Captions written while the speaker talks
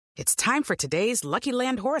It's time for today's Lucky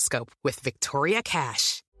Land horoscope with Victoria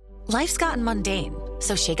Cash. Life's gotten mundane,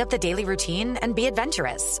 so shake up the daily routine and be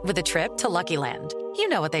adventurous with a trip to Lucky Land. You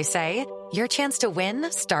know what they say, your chance to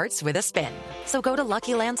win starts with a spin. So go to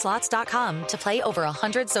LuckyLandSlots.com to play over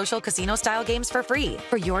 100 social casino-style games for free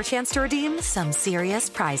for your chance to redeem some serious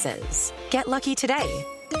prizes. Get lucky today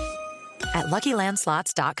at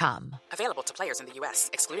LuckyLandSlots.com. Available to players in the U.S.,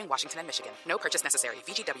 excluding Washington and Michigan. No purchase necessary.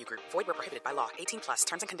 VGW Group. Void where prohibited by law. 18 plus.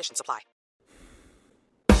 Terms and conditions apply.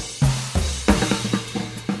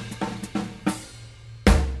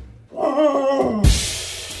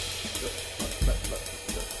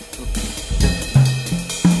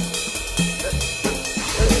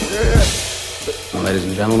 Ladies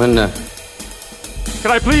and gentlemen,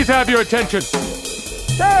 can I please have your attention?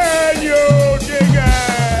 Can you dig it?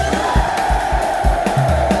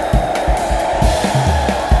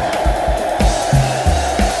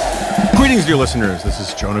 Greetings, dear listeners. This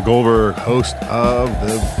is Jonah Goldberg, host of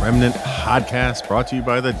the Remnant Podcast, brought to you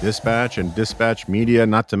by the Dispatch and Dispatch Media,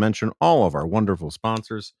 not to mention all of our wonderful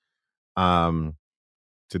sponsors.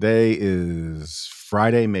 Today is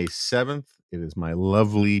Friday, May 7th. It is my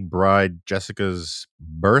lovely bride, Jessica's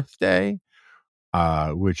birthday,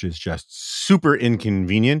 which is just super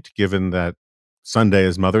inconvenient given that Sunday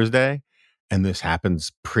is Mother's Day, and this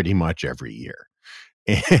happens pretty much every year.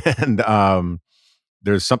 And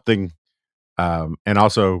there's something... and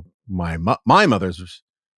also my mother's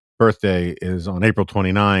birthday is on April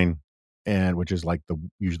 29, and which is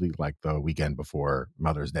usually the weekend before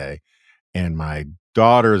Mother's Day. And my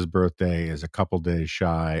daughter's birthday is a couple days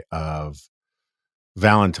shy of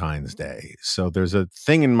Valentine's Day. So there's a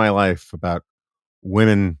thing in my life about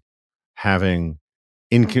women having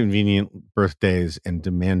inconvenient birthdays and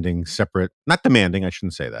demanding separate, not demanding, I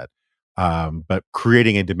shouldn't say that, but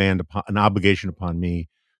creating an obligation upon me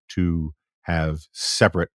to have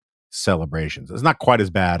separate celebrations. It's not quite as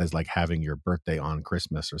bad as having your birthday on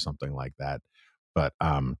Christmas or something like that, but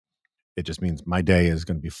it just means my day is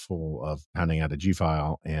going to be full of pounding out a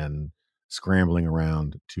G-file and scrambling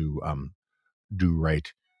around to do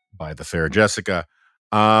right by the fair Jessica.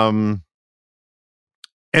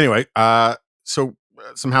 Anyway, so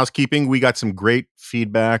some housekeeping. We got some great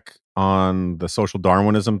feedback on the social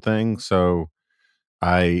Darwinism thing, so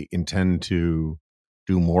I intend to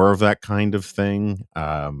do more of that kind of thing.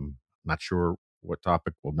 Not sure what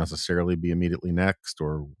topic will necessarily be immediately next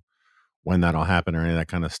or when that'll happen or any of that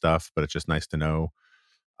kind of stuff, but it's just nice to know.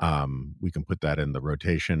 We can put that in the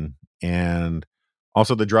rotation. And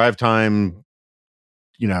also the drive time,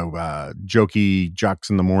 jokey jocks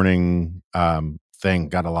in the morning thing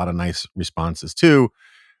got a lot of nice responses too.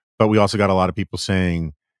 But we also got a lot of people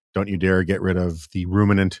saying, don't you dare get rid of the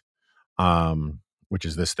ruminant, which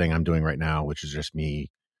is this thing I'm doing right now, which is just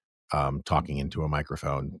me talking into a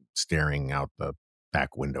microphone, staring out the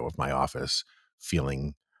back window of my office,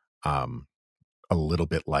 feeling a little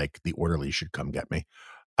bit like the orderly should come get me.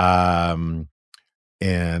 And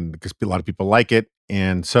because a lot of people like it.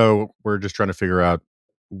 And so we're just trying to figure out,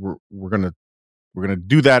 we're going to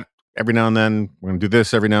do that every now and then. We're going to do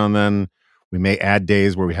this every now and then. We may add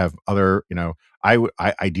days where we have other,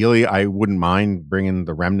 ideally I wouldn't mind bringing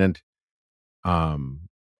the Remnant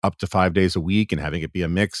up to 5 days a week and having it be a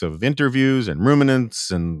mix of interviews and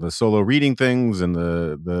ruminants and the solo reading things and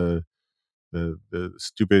the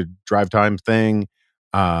stupid drive time thing,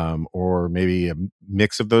 or maybe a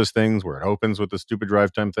mix of those things where it opens with the stupid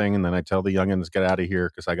drive time thing and then I tell the youngins get out of here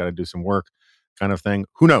because I got to do some work, kind of thing.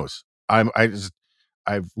 Who knows?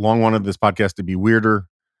 I've long wanted this podcast to be weirder.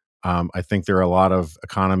 I think there are a lot of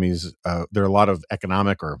there are a lot of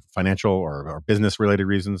economic or financial or business related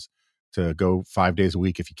reasons to go 5 days a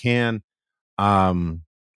week if you can. And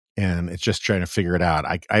it's just trying to figure it out.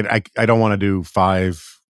 I don't want to do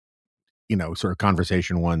 5, sort of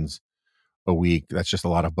conversation ones a week. That's just a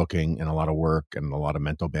lot of booking and a lot of work and a lot of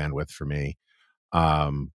mental bandwidth for me.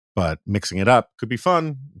 But mixing it up could be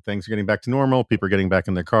fun. Things are getting back to normal. People are getting back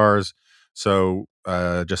in their cars. So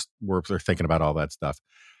just we're thinking about all that stuff.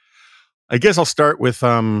 I guess I'll start with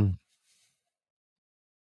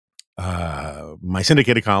my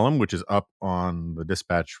syndicated column, which is up on the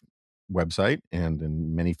Dispatch website and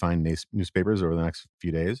in many fine newspapers over the next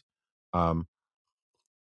few days. So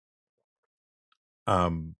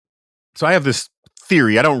I have this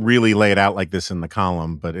theory. I don't really lay it out like this in the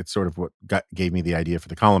column, but it's sort of what gave me the idea for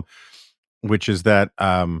the column, which is that,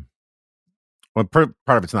 part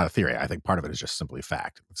of it's not a theory. I think part of it is just simply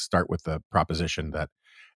fact. Let's start with the proposition that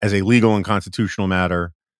as a legal and constitutional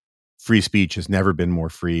matter, speech has never been more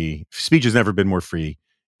free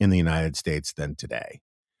in the United States than today.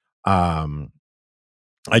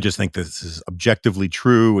 I just think this is objectively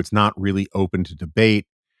true. It's not really open to debate.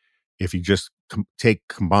 If you just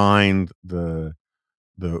combined the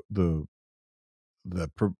the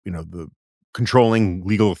controlling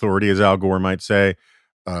legal authority, as Al Gore might say,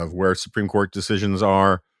 of where Supreme Court decisions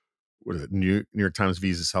are, what is it, New York Times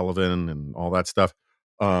v. Sullivan and all that stuff,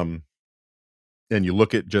 and you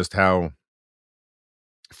look at just how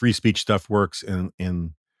free speech stuff works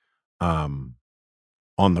in on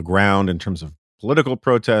the ground in terms of political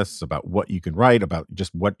protests, about what you can write, about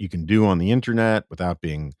just what you can do on the internet without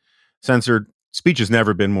being censored. Speech has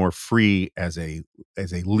never been more free as a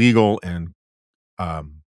legal and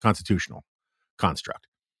constitutional construct.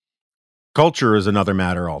 Culture is another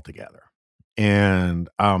matter altogether. And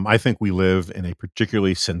I think we live in a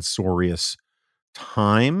particularly censorious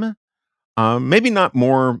time. Maybe not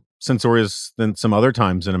more censorious than some other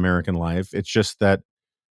times in American life. It's just that,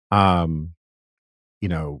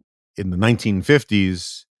 in the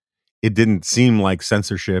 1950s, it didn't seem like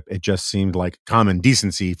censorship. It just seemed like common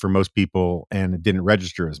decency for most people, and it didn't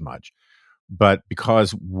register as much. But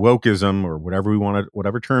because wokeism, or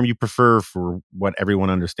whatever term you prefer for what everyone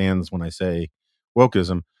understands when I say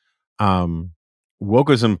wokeism,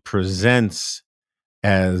 wokeism presents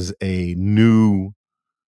as a new,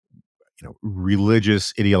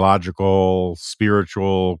 religious, ideological,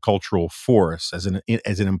 spiritual, cultural force, as an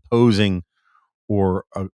imposing or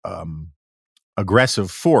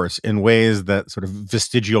aggressive force in ways that sort of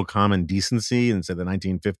vestigial common decency in, say, the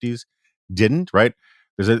 1950s didn't. Right?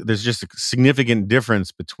 There's just a significant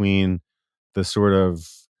difference between the sort of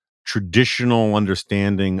traditional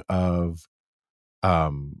understanding of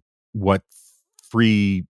what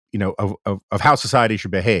free, of how society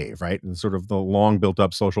should behave, right? And sort of the long built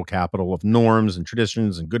up social capital of norms and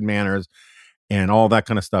traditions and good manners and all that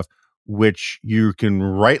kind of stuff, which you can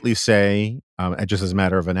rightly say, just as a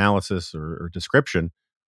matter of analysis or description,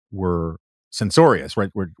 were censorious,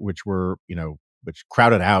 right? Which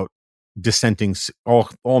crowded out dissenting,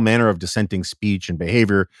 all manner of dissenting speech and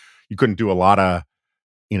behavior. You couldn't do a lot of,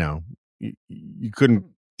 you couldn't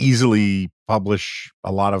easily publish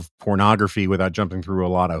a lot of pornography without jumping through a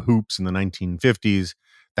lot of hoops in the 1950s.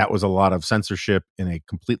 That was a lot of censorship in a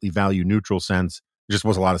completely value neutral sense. It just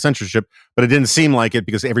was a lot of censorship, but it didn't seem like it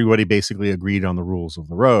because everybody basically agreed on the rules of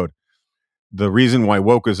the road. The reason why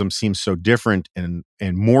wokeism seems so different and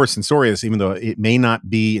more censorious, even though it may not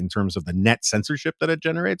be in terms of the net censorship that it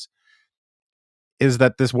generates, is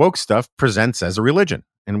that this woke stuff presents as a religion.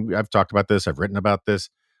 And I've talked about this, I've written about this.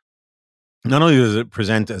 Not only does it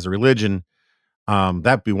present as a religion,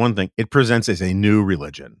 that'd be one thing. It presents as a new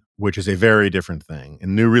religion, which is a very different thing.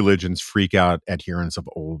 And new religions freak out adherents of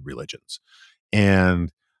old religions.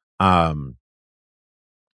 And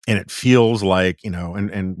it feels like,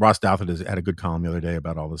 and Ross Douthat had a good column the other day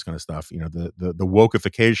about all this kind of stuff. The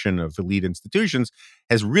wokeification of elite institutions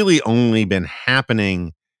has really only been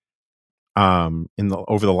happening over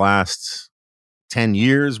the last 10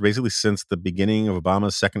 years, basically since the beginning of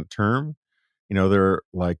Obama's second term. They're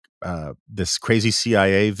like this crazy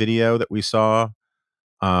CIA video that we saw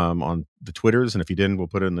on the Twitters, and if you didn't, we'll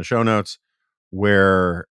put it in the show notes,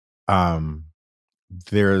 where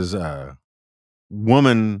there's a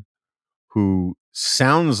woman who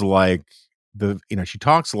sounds like she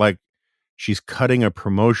talks like she's cutting a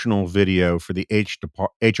promotional video for the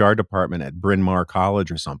HR department at Bryn Mawr College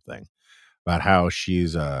or something, about how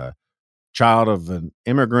she's a child of an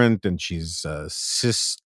immigrant and she's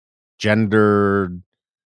cisgendered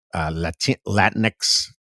Latinx,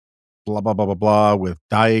 blah, blah, blah, blah, blah, with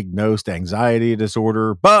diagnosed anxiety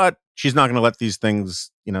disorder, but she's not going to let these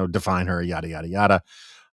things, define her, yada, yada, yada.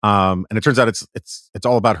 And it turns out it's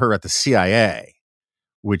all about her at the CIA,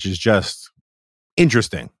 which is just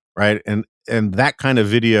interesting, right? And that kind of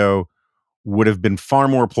video would have been far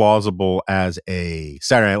more plausible as a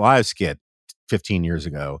Saturday Night Live skit 15 years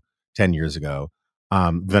ago, 10 years ago,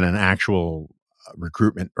 than an actual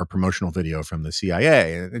recruitment or promotional video from the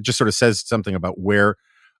CIA. It just sort of says something about where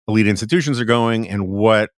elite institutions are going and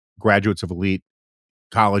what graduates of elite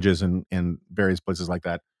colleges and various places like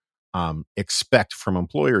that expect from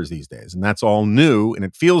employers these days. And that's all new, and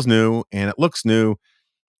it feels new, and it looks new,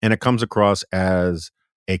 and it comes across as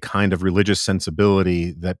a kind of religious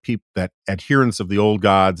sensibility that that adherents of the old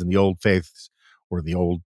gods and the old faiths, or the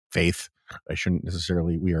old faith, I shouldn't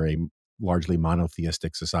necessarily, we are a largely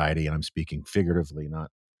monotheistic society, and I'm speaking figuratively, not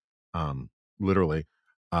literally.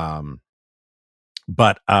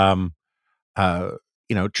 But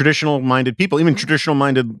traditional minded people, even traditional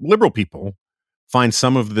minded liberal people, find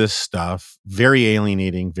some of this stuff very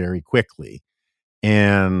alienating very quickly.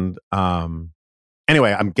 And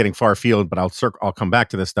anyway, I'm getting far afield, but I'll come back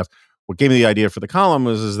to this stuff. what gave me the idea for the column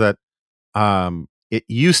is that it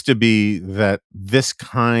used to be that this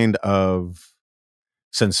kind of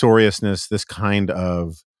censoriousness, this kind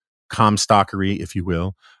of comstockery, if you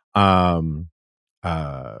will, um,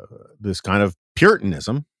 uh, this kind of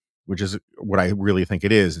Puritanism, which is what I really think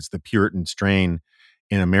it is. It's the Puritan strain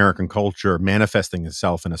in American culture manifesting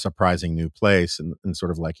itself in a surprising new place, and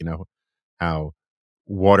sort of like, how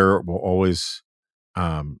water will always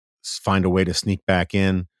find a way to sneak back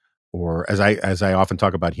in, or as I often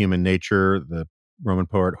talk about human nature, the Roman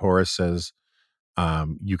poet Horace says,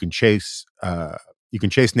 you can chase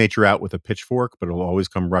nature out with a pitchfork, but it'll always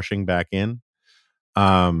come rushing back in.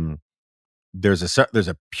 Um, there's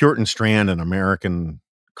a Puritan strand in American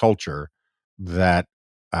culture that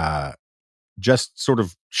just sort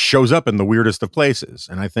of shows up in the weirdest of places,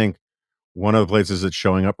 and I think one of the places it's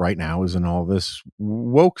showing up right now is in all this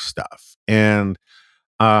woke stuff, um,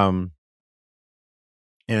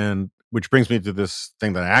 and which brings me to this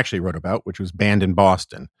thing that I actually wrote about, which was banned in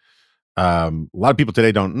Boston. A lot of people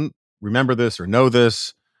today don't remember this or know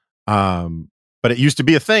this, but it used to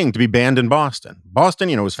be a thing to be banned in Boston.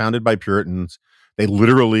 Boston, was founded by Puritans. They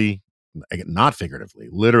literally, not figuratively,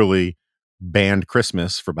 literally banned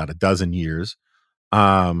Christmas for about a dozen years.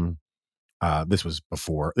 This was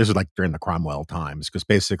like during the Cromwell times, because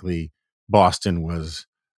basically Boston was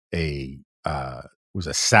a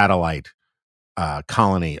satellite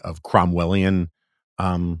colony of Cromwellian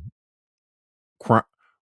um,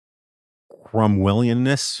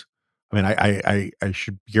 Cromwellianness. I mean, I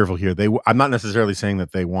should be careful here. I'm not necessarily saying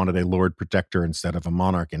that they wanted a Lord Protector instead of a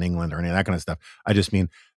monarch in England or any of that kind of stuff. I just mean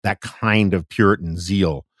that kind of Puritan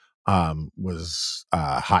zeal was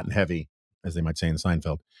hot and heavy, as they might say in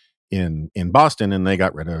Seinfeld, in Boston, and they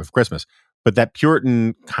got rid of Christmas. But that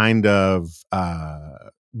Puritan kind of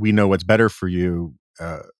we know what's better for you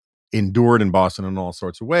endured in Boston in all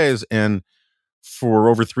sorts of ways, and for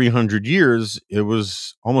over 300 years, it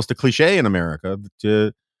was almost a cliche in America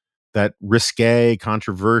that risque,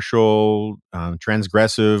 controversial,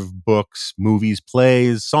 transgressive books, movies,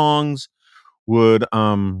 plays, songs would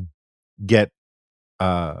get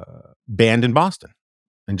banned in Boston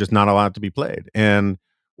and just not allowed to be played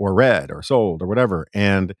or read or sold or whatever.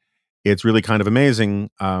 And it's really kind of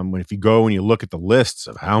amazing when if you go and you look at the lists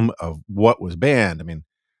of what was banned. I mean,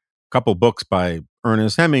 couple books by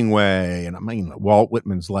Ernest Hemingway, and I mean Walt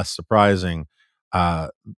Whitman's less surprising.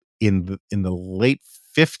 In the late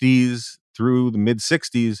 50s through the mid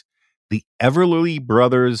 60s, the Everly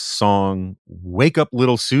Brothers song "Wake Up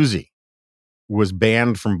Little Susie" was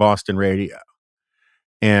banned from Boston radio.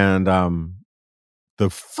 And the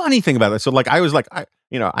funny thing about it, so like I was like,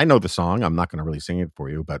 I know the song. I'm not going to really sing it for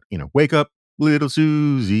you, but "Wake Up Little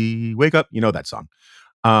Susie, Wake Up," that song.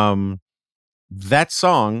 That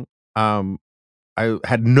song. I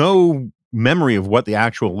had no memory of what the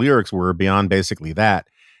actual lyrics were beyond basically that.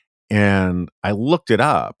 And I looked it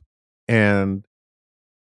up, and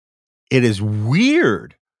it is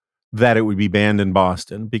weird that it would be banned in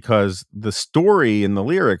Boston, because the story in the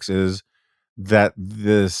lyrics is that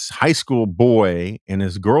this high school boy and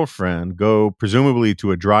his girlfriend go presumably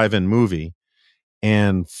to a drive-in movie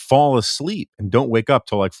and fall asleep and don't wake up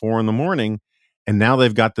till like 4 a.m. And now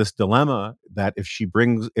they've got this dilemma that if he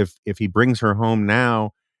brings her home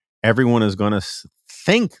now, everyone is going to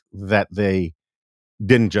think that they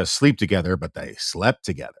didn't just sleep together, but they slept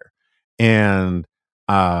together, and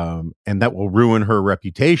that will ruin her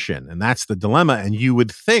reputation. And that's the dilemma. And you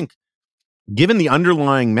would think, given the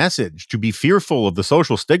underlying message to be fearful of the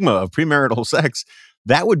social stigma of premarital sex,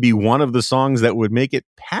 that would be one of the songs that would make it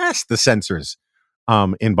past the censors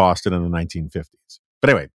in Boston in the 1950s. But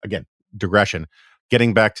anyway, again, digression.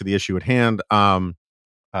 Getting back to the issue at hand,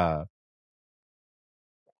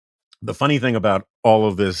 the funny thing about all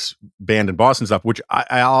of this banned in Boston stuff, which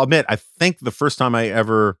I'll admit, I think the first time I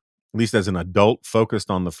ever, at least as an adult, focused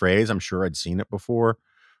on the phrase, I'm sure I'd seen it before,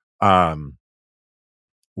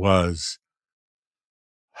 was,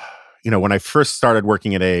 when I first started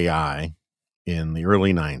working at AAI in the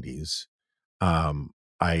early 90s,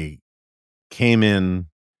 I came in,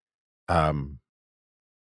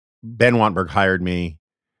 Ben Wantberg hired me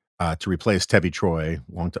to replace Tevi Troy,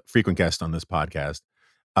 frequent guest on this podcast.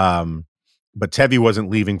 But Tevi wasn't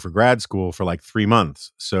leaving for grad school for like 3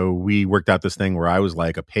 months. So we worked out this thing where I was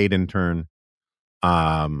like a paid intern,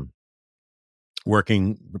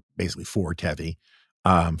 working basically for Tevi,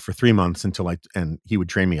 for 3 months and he would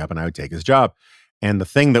train me up and I would take his job. And the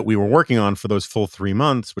thing that we were working on for those full 3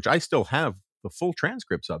 months, which I still have the full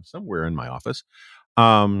transcripts of somewhere in my office,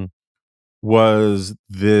 was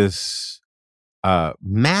this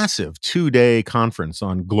massive 2-day conference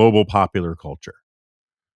on global popular culture.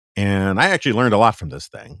 And I actually learned a lot from this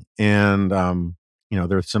thing. And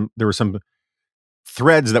there were some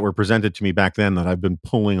threads that were presented to me back then that I've been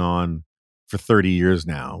pulling on for 30 years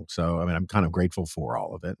now. So I mean, I'm kind of grateful for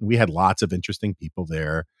all of it. We had lots of interesting people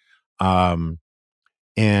there. Um,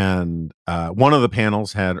 and one of the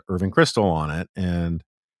panels had Irving Kristol on it, and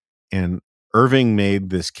Irving made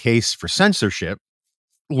this case for censorship,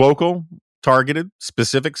 local, targeted,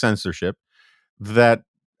 specific censorship that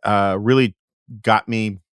really got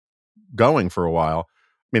me going for a while.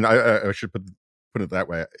 I mean, I should put it that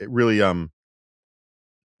way. It really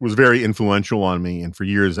was very influential on me, and for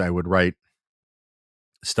years I would write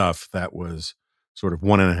stuff that was sort of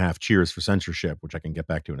 1.5 cheers for censorship, which I can get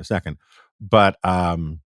back to in a second. But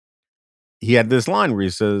he had this line where he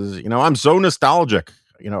says, I'm so nostalgic.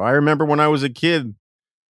 I remember when I was a kid,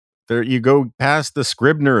 there you go past the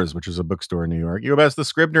Scribner's, which is a bookstore in New York. You go past the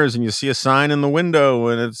Scribner's and you see a sign in the window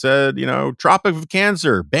and it said, Tropic of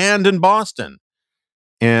Cancer, banned in Boston.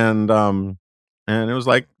 And it was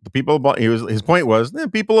like the people of his point was,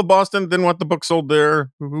 people of Boston didn't want the book sold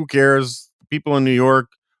there. Who cares? People in New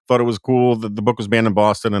York thought it was cool that the book was banned in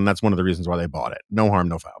Boston, and that's one of the reasons why they bought it. No harm,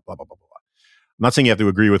 no foul, blah, blah, blah, blah. I'm not saying you have to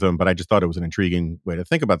agree with him, but I just thought it was an intriguing way to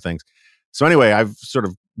think about things. So anyway, I've sort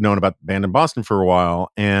of known about Banned in Boston for a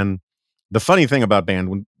while. And the funny thing about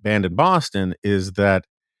Banned in Boston is that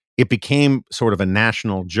it became sort of a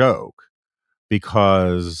national joke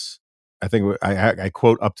because I think I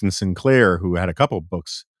quote Upton Sinclair, who had a couple of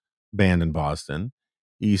books banned in Boston.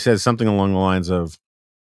 He says something along the lines of,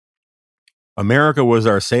 America was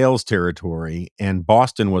our sales territory and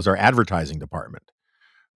Boston was our advertising department.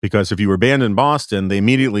 Because if you were banned in Boston, they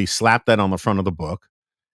immediately slapped that on the front of the book,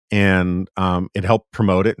 and it helped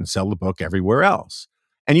promote it and sell the book everywhere else.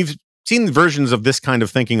 And you've seen versions of this kind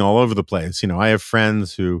of thinking all over the place. I have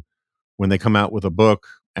friends who, when they come out with a book,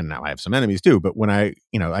 and now I have some enemies too, but when I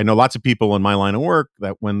know lots of people in my line of work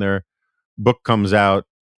that when their book comes out,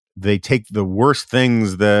 they take the worst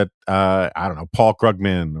things that, Paul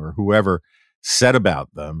Krugman or whoever said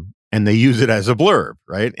about them, and they use it as a blurb,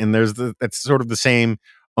 right? And that's sort of the same.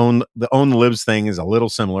 Own the Libs thing is a little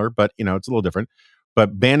similar, but it's a little different.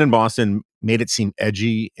 But Banned in Boston made it seem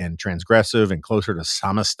edgy and transgressive and closer to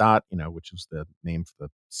Samizdat, which was the name for the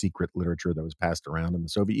secret literature that was passed around in the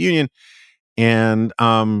Soviet Union. And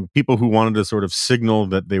people who wanted to sort of signal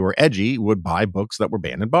that they were edgy would buy books that were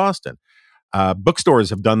banned in Boston.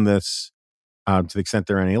 Bookstores have done this to the extent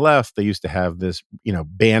there are any left. They used to have this,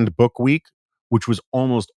 banned book week, which was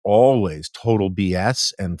almost always total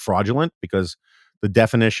BS and fraudulent, because the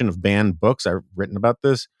definition of banned books, I've written about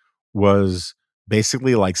this, was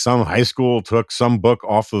basically like some high school took some book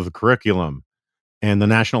off of the curriculum and the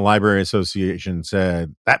National Library Association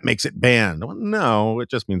said, that makes it banned. Well, no, it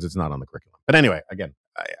just means it's not on the curriculum. But anyway, again,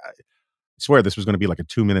 I swear this was going to be like a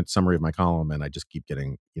 2-minute summary of my column, and I just keep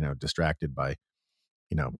getting, distracted by,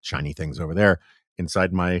 shiny things over there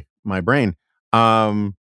inside my brain.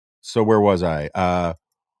 So where was I?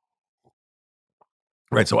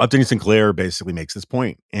 Right. So Upton Sinclair basically makes this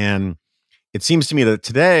point. And it seems to me that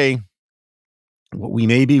today, what we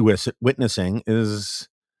may be witnessing is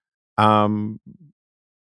something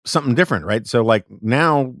different, right? So like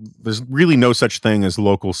now there's really no such thing as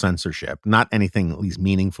local censorship, not anything at least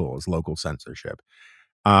meaningful as local censorship,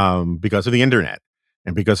 because of the internet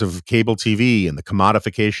and because of cable TV and the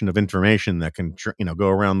commodification of information that can, go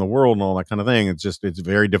around the world and all that kind of thing. It's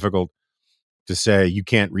very difficult to say you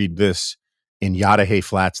can't read this in Yadahay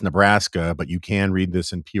Flats, Nebraska, but you can read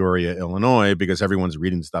this in Peoria, Illinois, because everyone's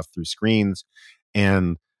reading stuff through screens,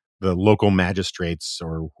 and the local magistrates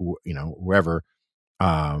or whoever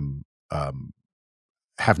have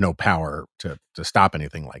no power to stop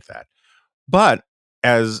anything like that. But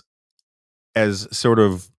as sort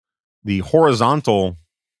of the horizontal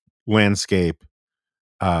landscape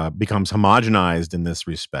becomes homogenized in this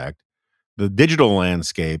respect, the digital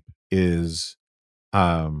landscape is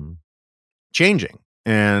changing.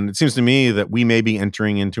 And it seems to me that we may be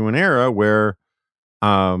entering into an era where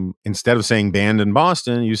instead of saying banned in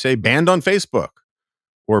Boston, you say banned on Facebook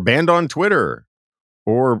or banned on Twitter,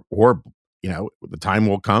 or the time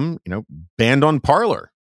will come, banned on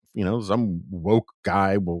Parler. Some woke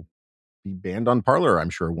guy will be banned on Parler, I'm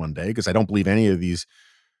sure, one day, because I don't believe any of these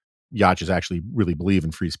yachts actually really believe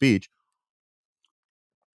in free speech.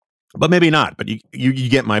 But maybe not. But you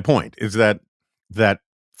get my point, is that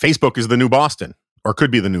Facebook is the new Boston, or could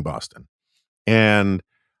be the new Boston. And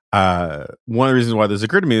one of the reasons why this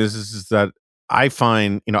occurred to me is that I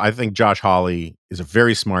find, I think Josh Hawley is a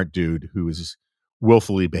very smart dude who is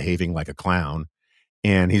willfully behaving like a clown.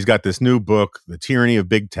 And he's got this new book, The Tyranny of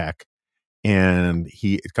Big Tech. And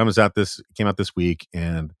it came out this week.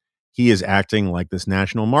 And he is acting like this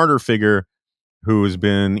national martyr figure who has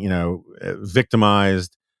been,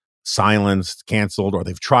 victimized, silenced, canceled, or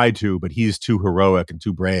they've tried to, but he's too heroic and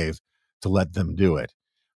too brave to let them do it.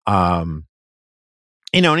 And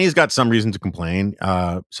he's got some reason to complain.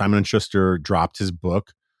 Simon and Schuster dropped his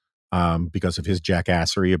book because of his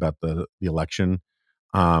jackassery about the election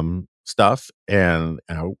stuff. And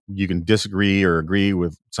you can disagree or agree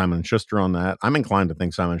with Simon and Schuster on that. I'm inclined to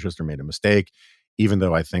think Simon and Schuster made a mistake, even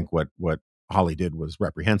though I think what Hawley did was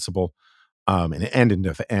reprehensible and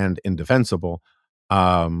indefensible.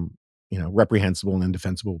 Reprehensible and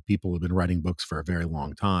indefensible people have been writing books for a very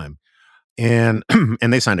long time, and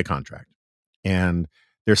and they signed a contract, and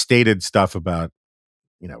their stated stuff about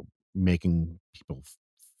making people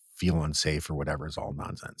feel unsafe or whatever is all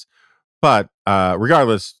nonsense. But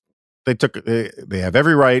regardless, they have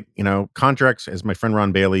every right. Contracts, as my friend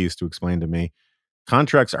Ron Bailey used to explain to me,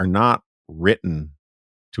 contracts are not written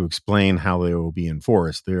to explain how they will be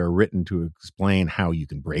enforced. They are written to explain how you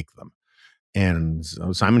can break them. And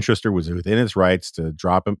so Simon Schuster was within his rights to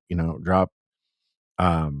drop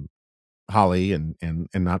Hawley and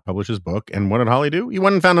not publish his book. And what did Hawley do? He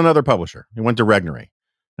went and found another publisher. He went to Regnery.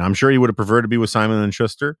 Now, I'm sure he would have preferred to be with Simon and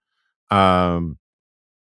Schuster,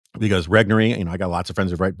 because Regnery, I got lots of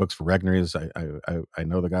friends who write books for Regnery. I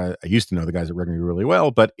know the guy. I used to know the guys at Regnery really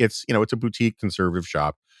well, but it's it's a boutique conservative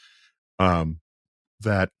shop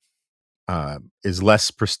that is less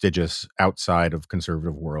prestigious outside of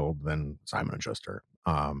conservative world than Simon and Schuster.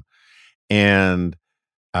 But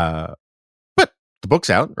the book's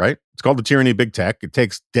out, right? It's called The Tyranny of Big Tech. It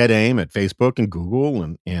takes dead aim at Facebook and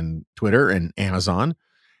Google and Twitter and Amazon.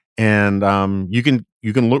 And you can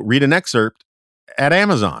read an excerpt at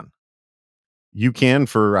Amazon. You can,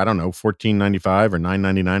 for $14.95 or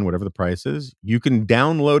 $9.99, whatever the price is. You can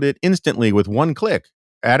download it instantly with one click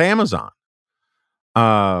at Amazon.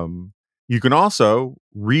 You can also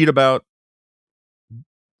read about.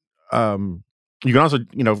 You can also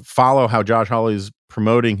follow how Josh Hawley is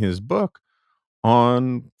promoting his book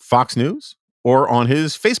on Fox News or on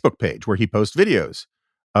his Facebook page, where he posts videos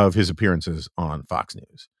of his appearances on Fox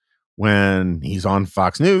News. When he's on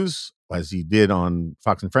Fox News, as he did on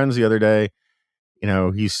Fox and Friends the other day,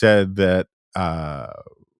 he said that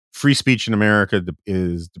free speech in America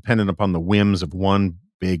is dependent upon the whims of one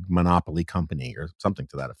big monopoly company, or something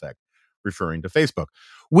to that effect, referring to Facebook,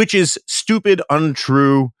 which is stupid,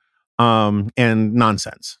 untrue, and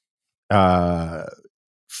nonsense.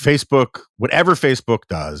 Facebook, whatever Facebook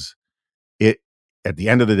does, it at the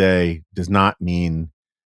end of the day does not mean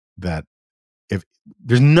that if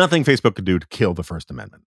there's nothing Facebook could do to kill the First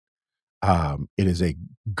Amendment. It is a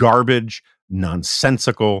garbage,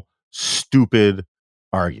 nonsensical, stupid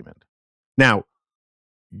argument. Now,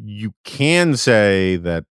 you can say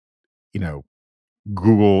that,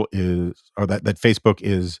 Google is, or that Facebook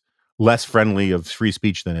is less friendly of free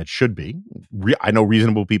speech than it should be. I know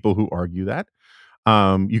reasonable people who argue that.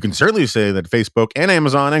 You can certainly say that Facebook and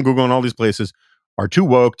Amazon and Google and all these places are too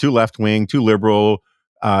woke, too left-wing, too liberal,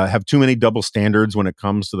 have too many double standards when it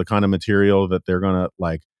comes to the kind of material that they're going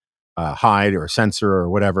to hide or censor or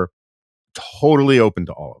whatever. Totally open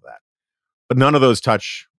to all of that. But none of those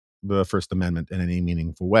touch the First Amendment in any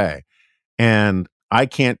meaningful way. And I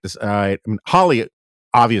can't decide. Hawley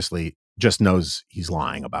obviously just knows he's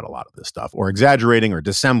lying about a lot of this stuff, or exaggerating, or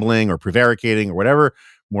dissembling, or prevaricating, or whatever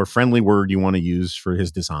more friendly word you want to use for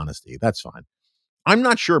his dishonesty. That's fine. I'm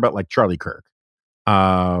not sure about Charlie Kirk.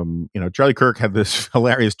 Charlie Kirk had this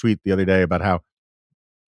hilarious tweet the other day about how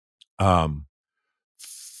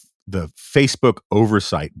the Facebook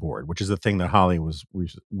Oversight Board, which is the thing that Hawley was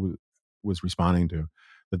responding to,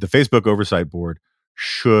 that the Facebook Oversight Board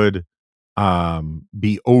should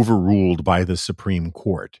be overruled by the Supreme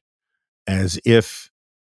Court, as if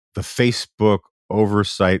the Facebook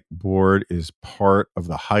Oversight Board is part of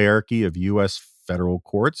the hierarchy of U.S. federal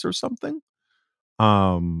courts or something.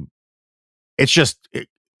 It's just,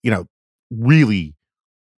 really,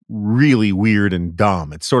 really weird and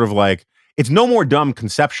dumb. It's sort of like, it's no more dumb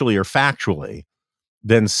conceptually or factually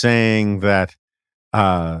than saying that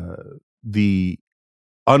the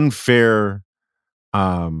unfair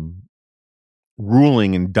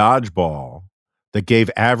ruling in dodgeball that gave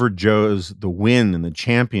Average Joe's the win in the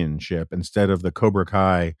championship instead of the Cobra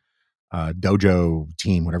Kai dojo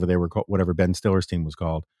team, whatever they were called, whatever Ben Stiller's team was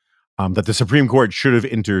called, that the Supreme Court should have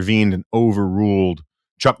intervened and overruled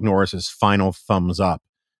Chuck Norris's final thumbs up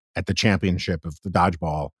at the championship of the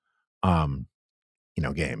dodgeball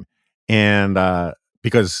game. And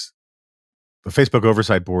because the Facebook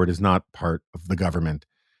Oversight Board is not part of the government,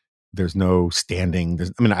 there's no standing.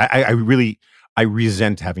 I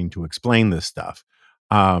resent having to explain this stuff.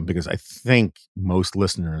 because I think most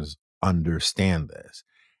listeners understand this.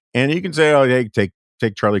 And you can say, "Oh, hey, take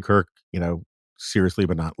Charlie Kirk, seriously,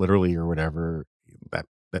 but not literally, or whatever."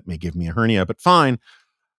 That may give me a hernia, but fine.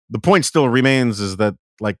 The point still remains is that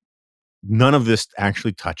like none of this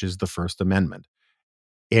actually touches the First Amendment,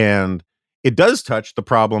 and it does touch the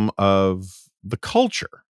problem of the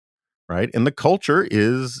culture, right? And the culture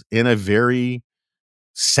is in a very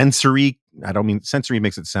sensory. I don't mean sensory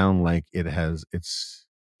makes it sound like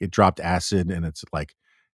it dropped acid and it's like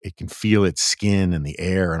it can feel its skin and the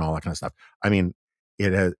air and all that kind of stuff. I mean,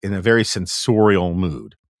 it has in a very sensorial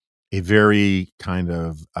mood, a very kind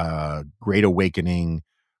of great awakening,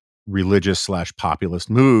 religious / populist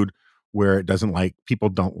mood where it doesn't like people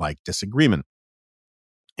don't like disagreement,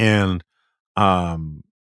 and um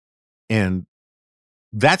and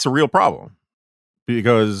that's a real problem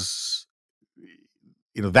because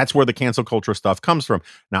that's where the cancel culture stuff comes from.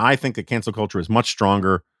 Now, I think that cancel culture is much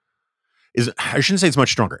stronger. I shouldn't say it's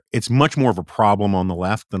much stronger. It's much more of a problem on the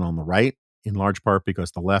left than on the right, in large part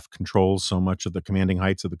because the left controls so much of the commanding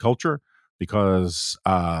heights of the culture. Because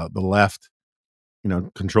the left,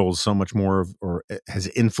 controls so much more of, or has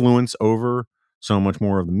influence over so much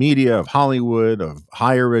more of the media, of Hollywood, of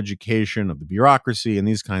higher education, of the bureaucracy, and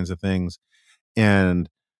these kinds of things, and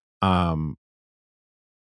um,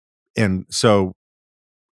 and so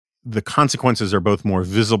the consequences are both more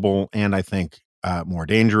visible and I think more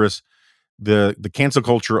dangerous. The cancel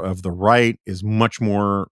culture of the right is much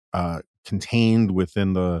more contained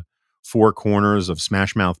within the four corners of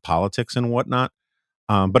smash mouth politics and whatnot.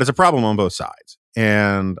 But it's a problem on both sides.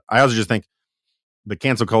 And I also just think the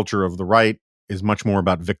cancel culture of the right is much more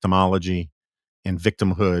about victimology and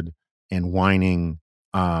victimhood and whining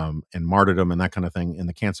and martyrdom and that kind of thing. And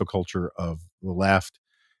the cancel culture of the left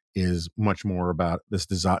is much more about this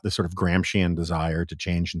sort of Gramscian desire to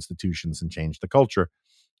change institutions and change the culture.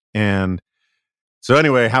 And so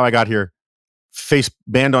anyway, how I got here,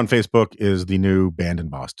 banned on Facebook is the new banned in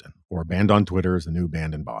Boston, or banned on Twitter is the new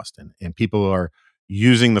banned in Boston. And people are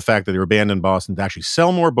using the fact that they were banned in Boston to actually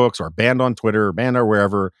sell more books, or banned on Twitter, or banned or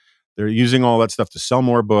wherever. They're using all that stuff to sell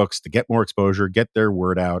more books, to get more exposure, get their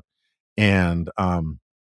word out. And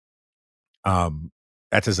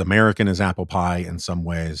that's as American as apple pie in some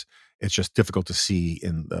ways. It's just difficult to see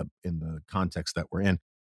in the context that we're in.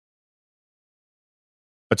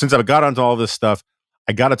 But since I've got onto all this stuff,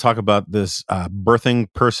 I got to talk about this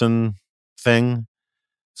birthing person thing.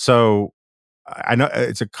 So I know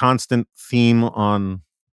it's a constant theme on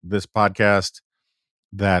this podcast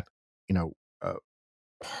that, uh,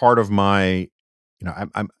 part of my,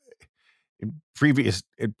 I'm in previous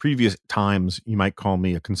times, you might call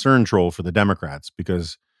me a concern troll for the Democrats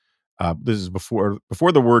because this is before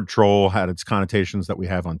the word troll had its connotations that we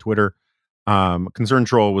have on Twitter. Concern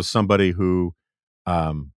troll was somebody who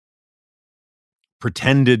um,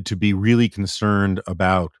 pretended to be really concerned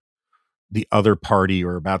about the other party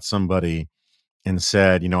or about somebody and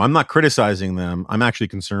said, I'm not criticizing them. I'm actually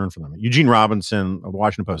concerned for them. Eugene Robinson of the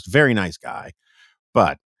Washington Post, very nice guy,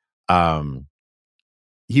 but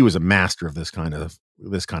he was a master of this kind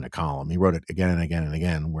of column. He wrote it again and again and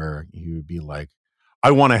again, where he would be like,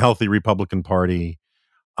 I want a healthy Republican Party.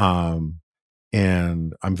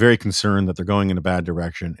 And I'm very concerned that they're going in a bad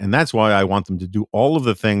direction. And that's why I want them to do all of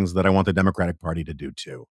the things that I want the Democratic Party to do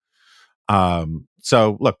too.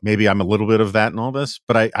 So look, maybe I'm a little bit of that in all this,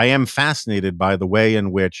 but I am fascinated by the way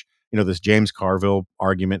in which, this James Carville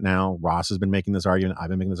argument now, Ross has been making this argument. I've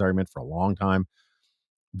been making this argument for a long time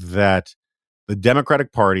that the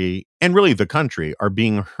Democratic Party and really the country are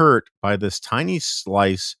being hurt by this tiny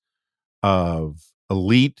slice of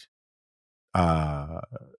elite,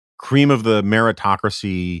 cream of the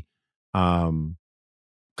meritocracy,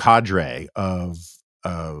 cadre of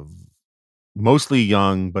mostly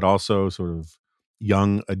young, but also sort of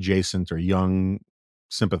young adjacent or young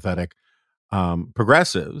sympathetic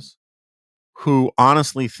progressives who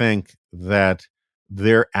honestly think that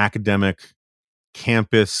their academic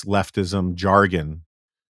campus leftism jargon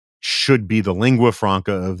should be the lingua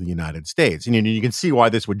franca of the United States. And you can see why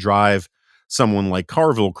this would drive someone like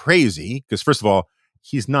Carville crazy, because first of all,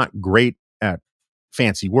 he's not great at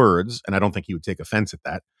fancy words, and I don't think he would take offense at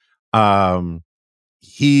that.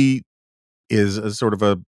 He is a sort of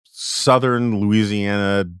a Southern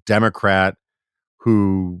Louisiana Democrat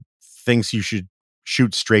who thinks you should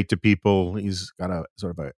shoot straight to people. He's got a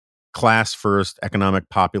sort of a class first economic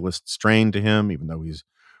populist strain to him, even though he's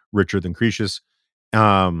richer than Croesus.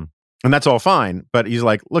 And that's all fine. But he's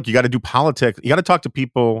like, look, you got to do politics. You got to talk to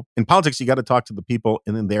people in politics. You got to talk to the people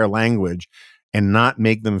in their language and not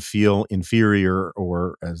make them feel inferior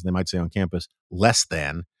or, as they might say on campus, less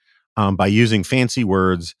than. by using fancy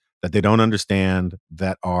words that they don't understand,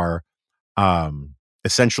 that are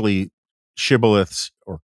essentially shibboleths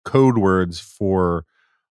or code words for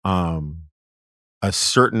um, a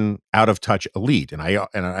certain out of touch elite. And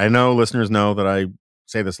I know listeners know that I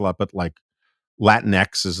say this a lot, but like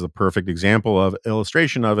Latinx is the perfect example of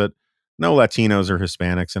illustration of it. No Latinos or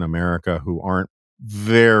Hispanics in America who aren't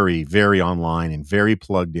very, very online and very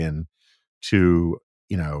plugged in to,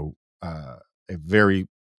 a very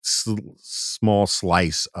small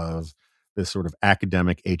slice of this sort of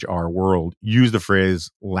academic HR world use the phrase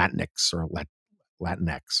Latinx or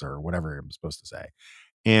Latinx or whatever I'm supposed to say.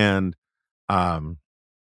 And, um,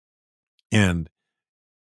 and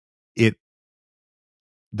it,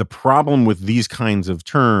 the problem with these kinds of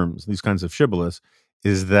terms, these kinds of shibboleths,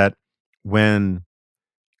 is that when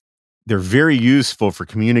they're very useful for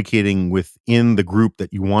communicating within the group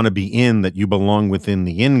that you want to be in, that you belong within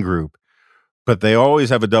the in group, but they always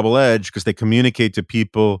have a double edge because they communicate to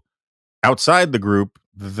people outside the group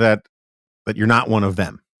that you're not one of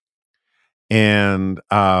them. And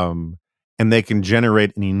they can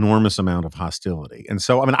generate an enormous amount of hostility. And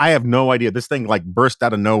so, I mean, I have no idea. This thing like burst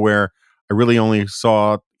out of nowhere. I really only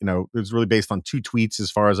saw, it was really based on 2 tweets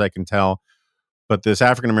as far as I can tell. But this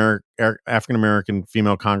African American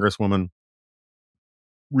female congresswoman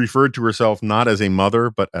referred to herself not as a mother,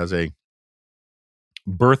 but as a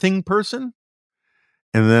birthing person.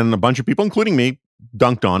 And then a bunch of people, including me,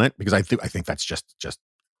 dunked on it because I think that's just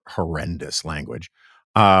horrendous language.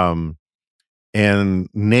 And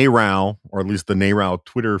NARAL, or at least the NARAL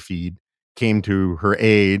Twitter feed, came to her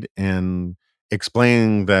aid and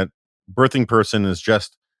explaining that birthing person is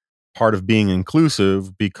just part of being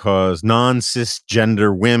inclusive because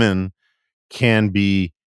non-cisgender women can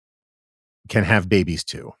have babies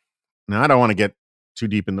too. Now, I don't want to get too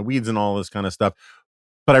deep in the weeds and all this kind of stuff,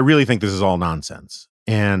 but I really think this is all nonsense.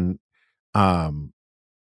 And I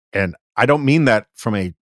don't mean that from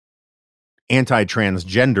a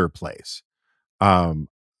anti-transgender place. I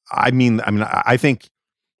think,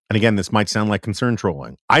 and again, this might sound like concern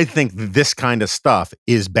trolling. I think this kind of stuff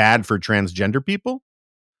is bad for transgender people.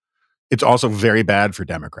 It's also very bad for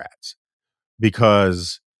Democrats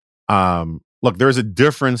because, look, there's a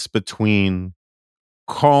difference between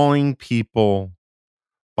calling people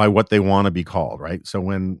by what they want to be called, right? So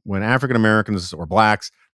when African Americans or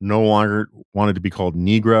blacks no longer wanted to be called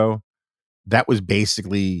Negro, that was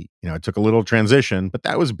basically, it took a little transition, but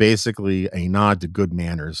that was basically a nod to good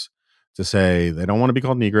manners to say they don't want to be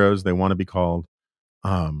called Negroes. They want to be called,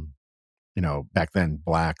 back then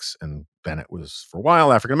blacks. And then it was for a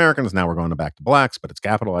while African Americans. Now we're going back to blacks, but it's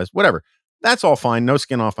capitalized, whatever. That's all fine. No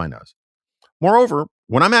skin off my nose. Moreover,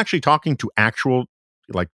 when I'm actually talking to actual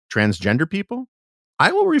like transgender people,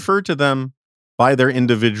 I will refer to them by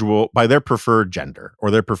their preferred gender or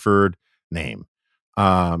their preferred name.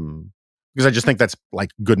 Because I just think that's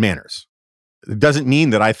like good manners. It doesn't mean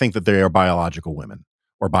that I think that they are biological women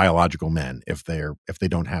or biological men if they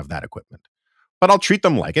don't have that equipment. But I'll treat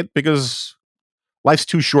them like it because life's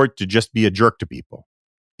too short to just be a jerk to people.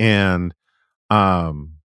 And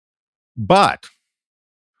but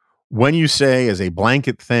when you say as a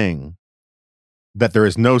blanket thing that there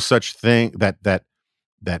is no such thing that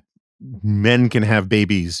men can have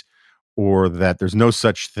babies, or that there's no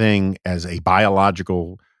such thing as a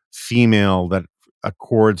biological female that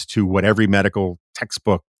accords to what every medical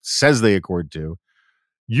textbook says they accord to,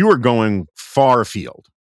 you are going far afield.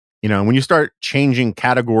 When you start changing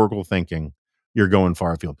categorical thinking, you're going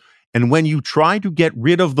far afield. And when you try to get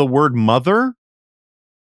rid of the word mother,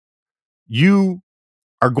 you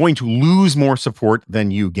are going to lose more support than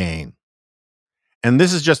you gain. And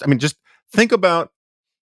this is just think about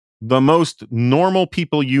the most normal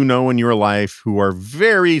people in your life who are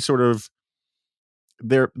very sort of,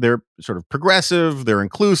 they're sort of progressive, they're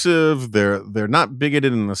inclusive, they're not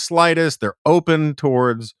bigoted in the slightest, they're open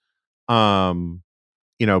towards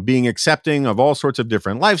being accepting of all sorts of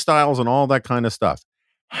different lifestyles and all that kind of stuff.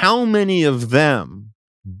 How many of them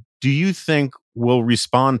do you think will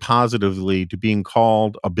respond positively to being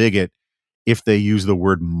called a bigot if they use the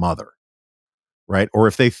word mother, right? Or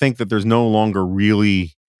if they think that there's no longer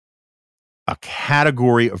really a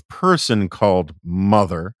category of person called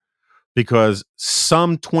mother because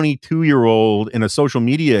some 22-year-old in a social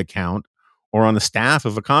media account or on the staff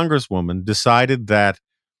of a congresswoman decided that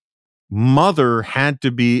mother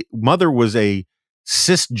was a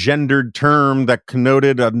cisgendered term that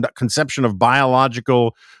connoted a conception of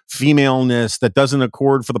biological femaleness that doesn't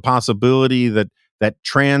accord for the possibility that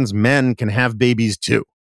trans men can have babies too.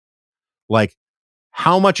 Like,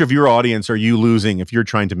 how much of your audience are you losing if you're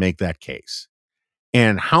trying to make that case?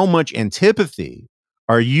 And how much antipathy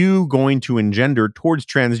are you going to engender towards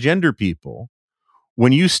transgender people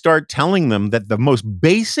when you start telling them that the most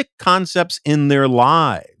basic concepts in their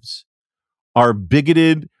lives are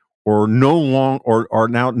bigoted or are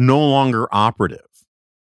now no longer operative,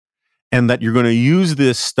 and that you're going to use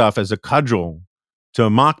this stuff as a cudgel to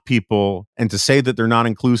mock people and to say that they're not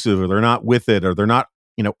inclusive or they're not with it or they're not,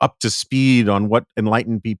 up to speed on what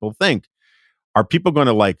enlightened people think? Are people going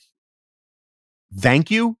to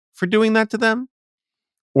thank you for doing that to them?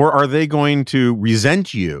 Or are they going to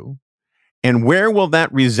resent you? And where will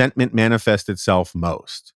that resentment manifest itself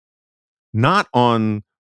most? Not on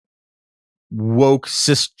woke,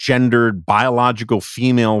 cisgendered, biological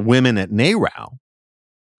female women at NARAL,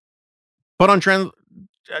 but on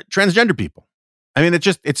transgender people. I mean,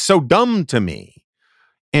 it's so dumb to me.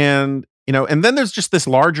 And, and then there's just this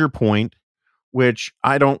larger point, which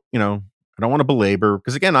I don't want to belabor,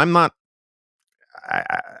 because again, I'm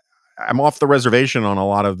off the reservation on a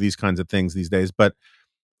lot of these kinds of things these days, but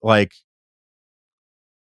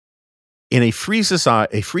in a free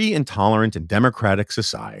society, a free, intolerant, and democratic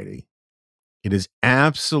society, it is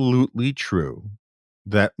absolutely true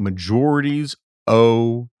that majorities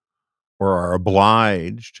owe or are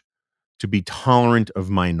obliged to be tolerant of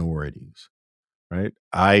minorities, right?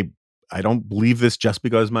 I don't believe this just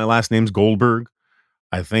because my last name's Goldberg.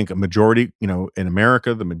 I think a majority, in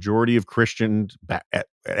America, the majority of Christians at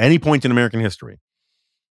any point in American history,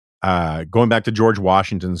 going back to George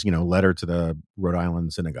Washington's, letter to the Rhode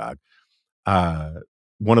Island synagogue,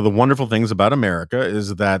 one of the wonderful things about America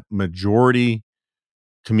is that majority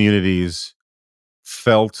communities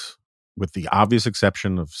felt, with the obvious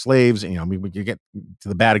exception of slaves, we could get to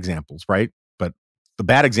the bad examples, right? But the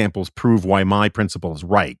bad examples prove why my principle is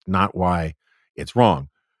right, not why it's wrong.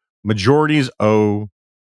 Majorities owe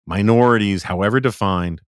minorities, however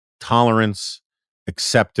defined, tolerance,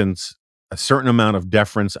 acceptance, a certain amount of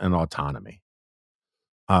deference and autonomy.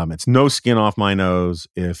 It's no skin off my nose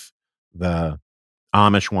if the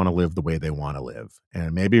Amish want to live the way they want to live.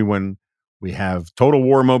 And maybe when we have total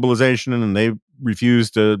war mobilization and they refuse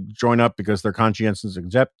to join up because they're conscientious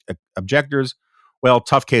objectors, well,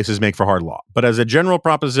 tough cases make for hard law. But as a general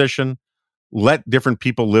proposition, let different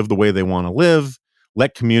people live the way they want to live.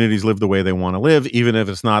 Let communities live the way they want to live, even if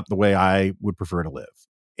it's not the way I would prefer to live.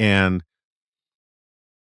 And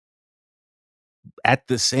in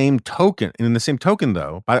the same token,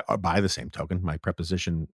 though, by the same token, my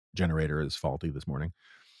preposition generator is faulty this morning.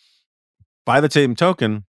 By the same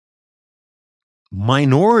token,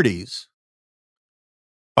 minorities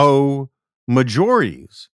owe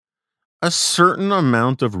majorities a certain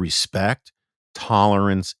amount of respect,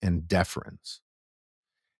 tolerance, and deference.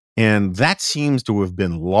 And that seems to have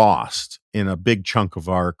been lost in a big chunk of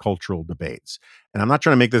our cultural debates. And I'm not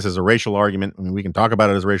trying to make this as a racial argument. I mean, we can talk about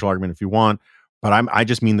it as a racial argument if you want, but I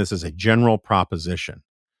just mean this as a general proposition,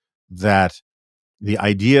 that the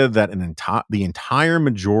idea that the entire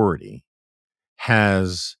majority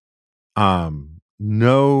has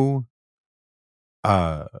no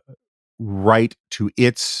right to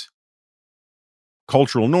its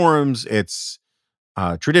cultural norms, its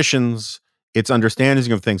traditions, its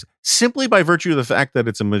understanding of things, simply by virtue of the fact that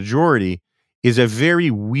it's a majority, is a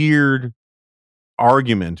very weird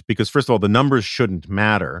argument, because first of all, the numbers shouldn't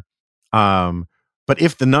matter. But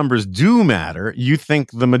if the numbers do matter, you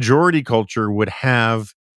think the majority culture would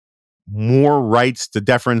have more rights to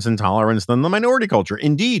deference and tolerance than the minority culture.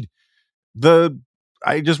 Indeed,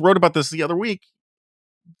 I just wrote about this the other week.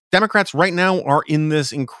 Democrats right now are in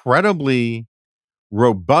this incredibly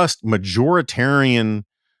robust majoritarian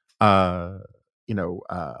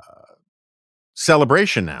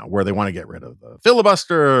celebration now, where they want to get rid of the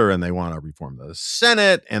filibuster and they want to reform the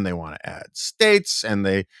Senate and they want to add states, and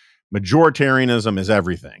majoritarianism is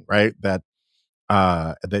everything, right? That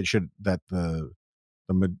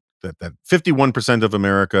 51% of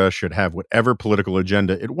America should have whatever political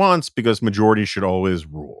agenda it wants because majority should always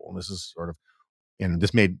rule. And this is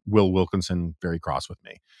this made Will Wilkinson very cross with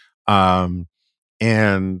me.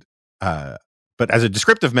 But as a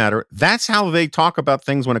descriptive matter, that's how they talk about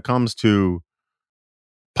things when it comes to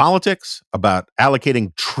politics, about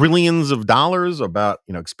allocating trillions of dollars, about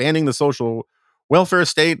expanding the social welfare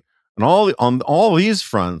state, and on all these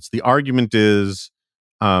fronts. The argument is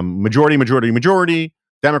majority.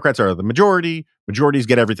 Democrats are the majority. Majorities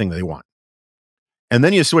get everything they want. And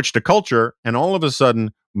then you switch to culture, and all of a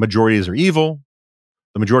sudden, majorities are evil.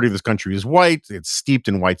 The majority of this country is white. It's steeped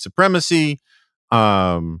in white supremacy.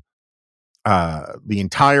 The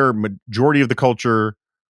entire majority of the culture,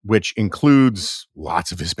 which includes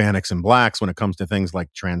lots of Hispanics and blacks when it comes to things like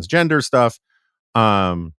transgender stuff,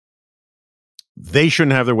 they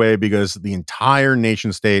shouldn't have their way because the entire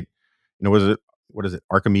nation state, what is it,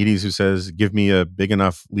 Archimedes, who says, give me a big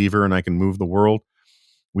enough lever and I can move the world.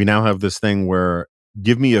 We now have this thing where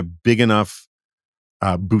give me a big enough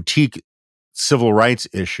boutique civil rights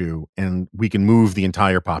issue and we can move the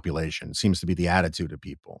entire population, seems to be the attitude of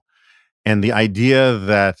people. And the idea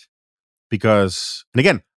that because, and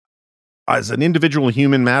again, as an individual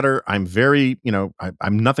human matter, I'm very,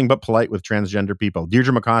 I'm nothing but polite with transgender people.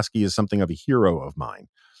 Deirdre McCoskey is something of a hero of mine.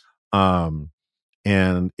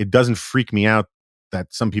 And it doesn't freak me out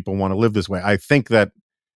that some people want to live this way. I think that,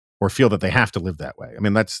 or feel that they have to live that way. I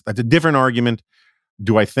mean, that's a different argument.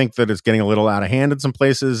 Do I think that it's getting a little out of hand in some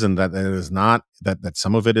places, and that it is not, that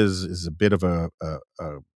some of it is a bit of a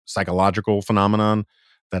psychological phenomenon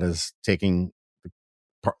that is taking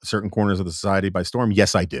certain corners of the society by storm?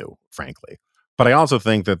 Yes, I do, frankly. But I also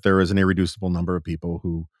think that there is an irreducible number of people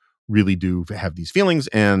who really do have these feelings,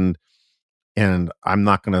 and I'm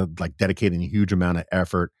not going to like dedicate any huge amount of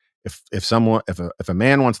effort. If a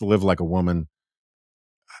man wants to live like a woman,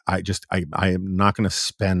 I am not going to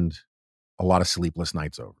spend a lot of sleepless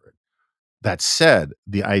nights over it. That said,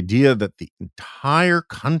 the idea that the entire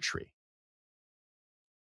country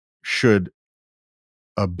should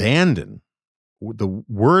abandon the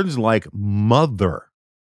words like mother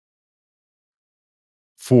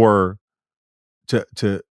to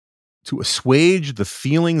assuage the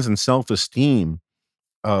feelings and self-esteem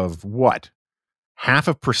of what,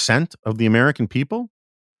 0.5% of the American people,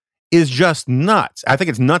 is just nuts. I think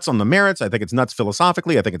it's nuts on the merits. I think it's nuts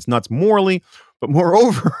philosophically. I think it's nuts morally. But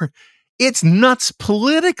moreover, it's nuts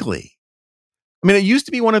politically. I mean, it used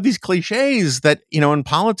to be one of these cliches that, in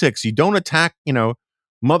politics, you don't attack,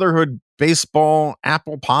 motherhood, baseball,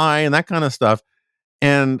 apple pie, and that kind of stuff.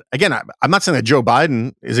 And again, I'm not saying that Joe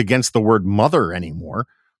Biden is against the word mother anymore,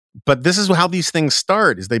 but this is how these things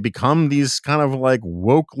start, is they become these kind of like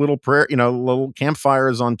woke little little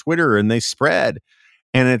campfires on Twitter, and they spread.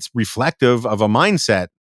 And it's reflective of a mindset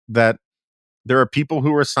that there are people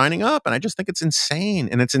who are signing up. And I just think it's insane.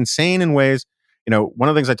 And it's insane in ways, one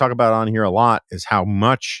of the things I talk about on here a lot is how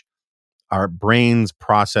much our brains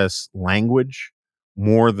process language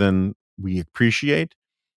more than we appreciate.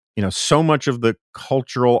 So much of the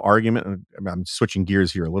cultural argument, and I'm switching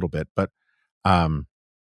gears here a little bit, but, and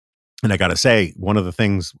I got to say, one of the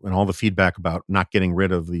things and all the feedback about not getting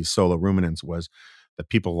rid of these solo ruminants was that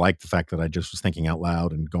people liked the fact that I just was thinking out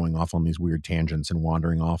loud and going off on these weird tangents and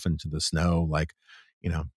wandering off into the snow, like,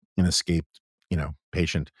 an escaped,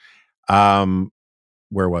 patient.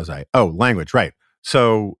 Where was I? Oh, language. Right.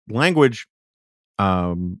 So language,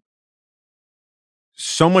 so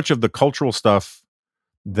much of the cultural stuff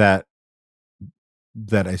that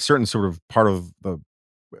a certain sort of part of the,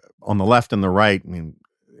 on the left and the right, I mean,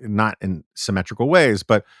 not in symmetrical ways,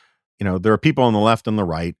 but, there are people on the left and the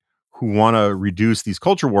right who want to reduce these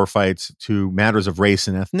culture war fights to matters of race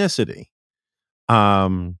and ethnicity.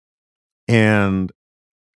 And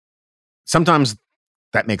sometimes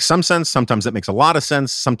that makes some sense. Sometimes that makes a lot of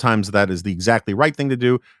sense. Sometimes that is the exactly right thing to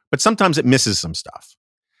do, but sometimes it misses some stuff.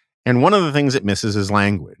 And one of the things it misses is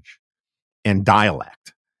language and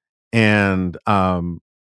dialect. And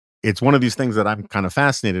it's one of these things that I'm kind of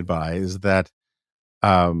fascinated by, is that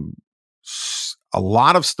a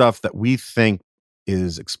lot of stuff that we think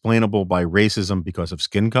is explainable by racism because of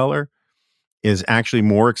skin color is actually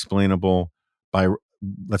more explainable by,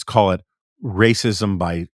 let's call it, racism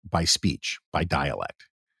by speech, by dialect,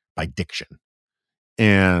 by diction.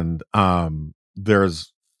 And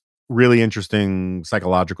there's really interesting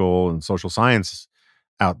psychological and social science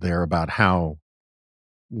out there about how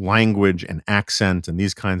language and accent and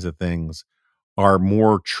these kinds of things are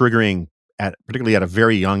more triggering particularly at a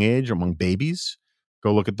very young age among babies.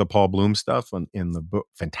 Go look at the Paul Bloom stuff in the book,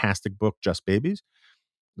 fantastic book, Just Babies,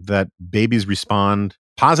 that babies respond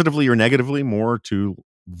positively or negatively more to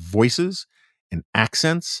voices and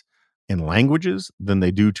accents and languages than they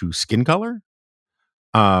do to skin color.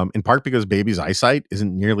 In part because babies' eyesight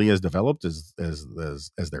isn't nearly as developed as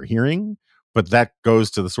their hearing, but that goes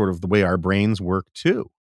to the sort of the way our brains work too.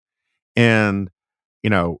 And,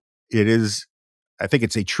 it is, I think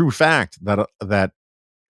it's a true fact that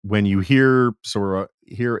when you hear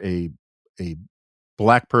a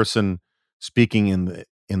black person speaking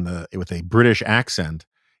with a British accent,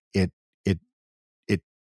 it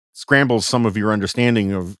scrambles some of your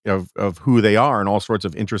understanding of who they are in all sorts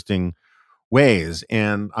of interesting ways.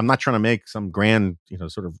 And I'm not trying to make some grand,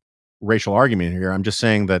 sort of racial argument here. I'm just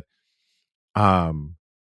saying that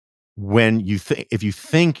if you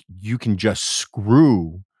think you can just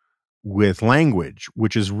screw with language,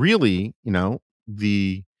 which is really,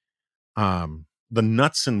 the the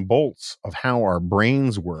nuts and bolts of how our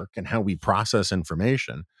brains work and how we process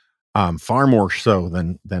information, far more so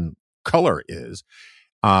than color is.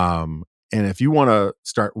 And if you want to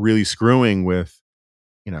start really screwing with,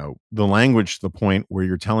 the language to the point where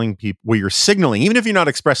you're telling people, where you're signaling, even if you're not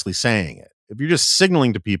expressly saying it, if you're just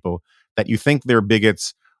signaling to people that you think they're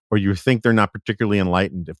bigots or you think they're not particularly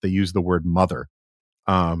enlightened if they use the word mother,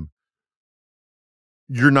 you're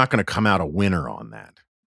not going to come out a winner on that.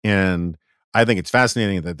 And I think it's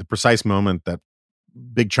fascinating that the precise moment that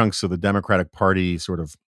big chunks of the Democratic Party sort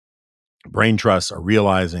of brain trusts are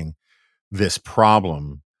realizing this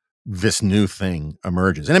problem, this new thing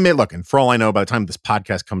emerges. And it may look, and for all I know, by the time this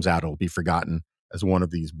podcast comes out, it'll be forgotten as one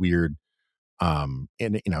of these weird,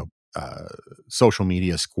 social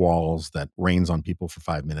media squalls that rains on people for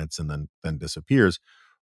 5 minutes and then disappears.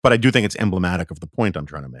 But I do think it's emblematic of the point I'm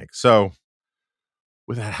trying to make. So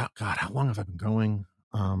with that, how long have I been going?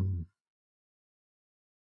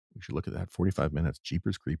 We should look at that. 45 minutes.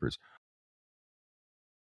 Jeepers creepers.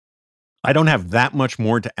 I don't have that much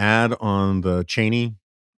more to add on the Cheney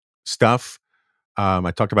stuff.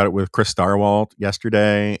 I talked about it with Chris Starwalt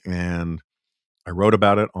yesterday, and I wrote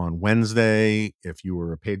about it on Wednesday. If you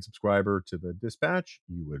were a paid subscriber to the Dispatch,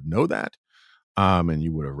 you would know that, and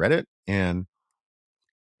you would have read it. And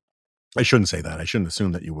I shouldn't say that. I shouldn't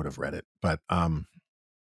assume that you would have read it, but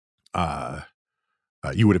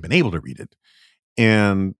you would have been able to read it.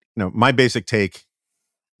 And my basic take,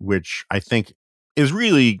 which I think is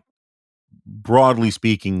really, broadly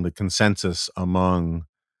speaking, the consensus among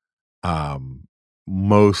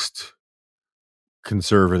most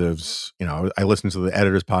conservatives. I listened to the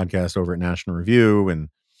editor's podcast over at National Review, and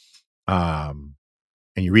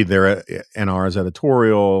you read their NR's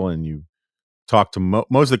editorial, and you talk to most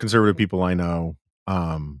of the conservative people I know,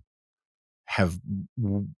 have,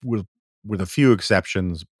 with a few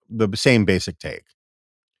exceptions, the same basic take.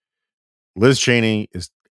 Liz Cheney is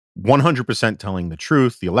 100% telling the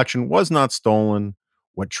truth. The election was not stolen.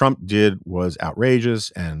 What Trump did was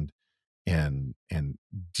outrageous and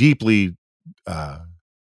deeply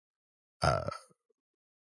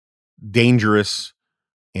dangerous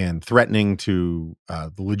and threatening to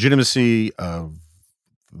the legitimacy of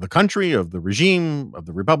the country, of the regime, of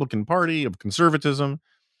the Republican Party, of conservatism.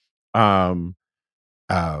 I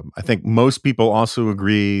think most people also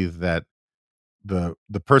agree that the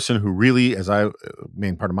person who really,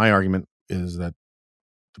 main part of my argument is that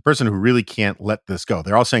the person who really can't let this go,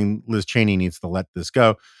 they're all saying Liz Cheney needs to let this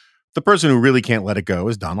go. The person who really can't let it go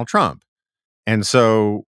is Donald Trump. And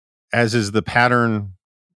so, as is the pattern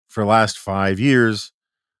for the last 5 years,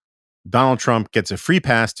 Donald Trump gets a free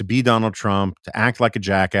pass to be Donald Trump, to act like a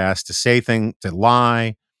jackass, to say things, to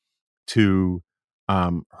lie, to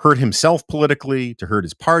hurt himself politically, to hurt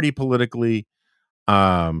his party politically,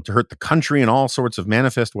 to hurt the country in all sorts of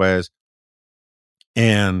manifest ways.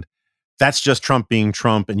 And that's just Trump being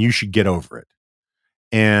Trump, and you should get over it.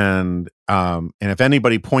 And if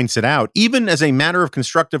anybody points it out, even as a matter of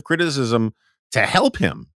constructive criticism to help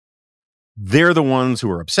him, they're the ones who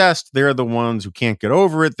are obsessed. They're the ones who can't get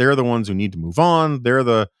over it. They're the ones who need to move on. They're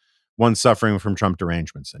the ones suffering from Trump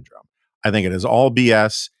derangement syndrome. I think it is all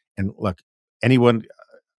BS. And look, anyone,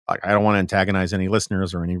 I don't want to antagonize any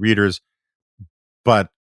listeners or any readers, but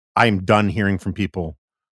I'm done hearing from people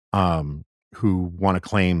who want to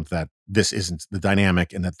claim that this isn't the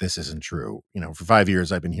dynamic and that this isn't true. For 5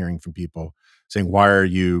 years, I've been hearing from people saying, why are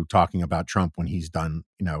you talking about Trump when he's done,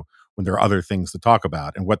 when there are other things to talk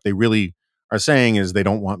about? And what they really are saying is they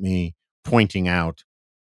don't want me pointing out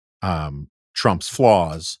Trump's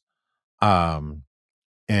flaws, and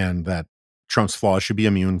that Trump's flaws should be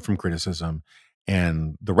immune from criticism.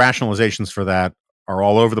 And the rationalizations for that are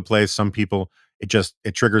all over the place. Some people, it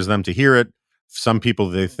triggers them to hear it. Some people,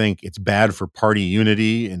 they think it's bad for party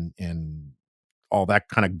unity and all that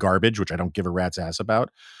kind of garbage, which I don't give a rat's ass about,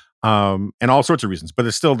 and all sorts of reasons. But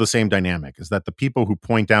it's still the same dynamic, is that the people who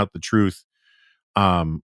point out the truth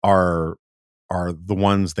are the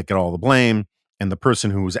ones that get all the blame, and the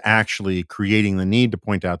person who is actually creating the need to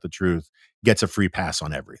point out the truth gets a free pass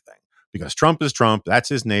on everything. Because Trump is Trump, that's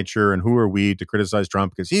his nature, and who are we to criticize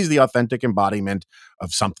Trump because he's the authentic embodiment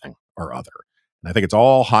of something or other. And I think it's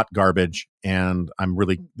all hot garbage, and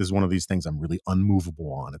this is one of these things I'm really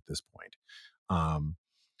unmovable on at this point.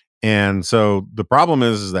 And so the problem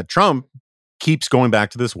is that Trump keeps going back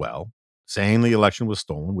to this well, saying the election was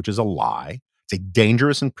stolen, which is a lie. It's a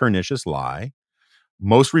dangerous and pernicious lie.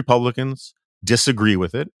 Most Republicans disagree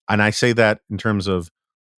with it. And I say that in terms of,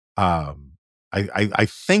 I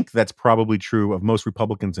think that's probably true of most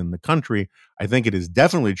Republicans in the country. I think it is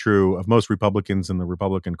definitely true of most Republicans in the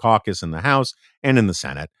Republican caucus in the House and in the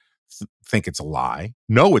Senate. think it's a lie,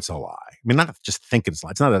 know it's a lie. I mean, not just think it's a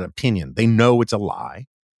lie. It's not an opinion. They know it's a lie,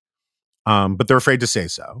 but they're afraid to say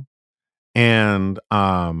so. And,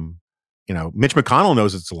 Mitch McConnell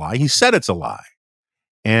knows it's a lie. He said it's a lie.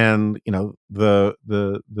 And, the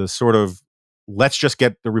sort of let's just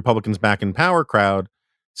get the Republicans back in power crowd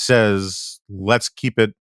says, let's keep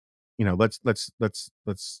it,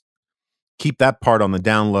 let's keep that part on the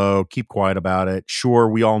down low, keep quiet about it. Sure,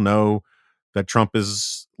 we all know that Trump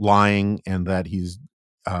is lying and that he's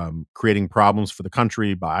creating problems for the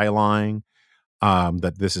country by lying,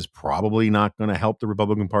 that this is probably not going to help the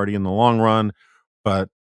Republican Party in the long run. But,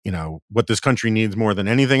 what this country needs more than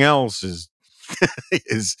anything else is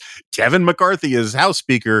is Kevin McCarthy as House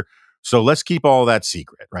Speaker. So let's keep all that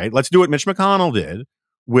secret, right? Let's do what Mitch McConnell did,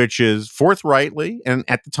 which is forthrightly, and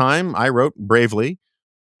at the time I wrote bravely,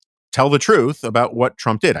 tell the truth about what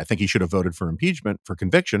Trump did. I think he should have voted for impeachment for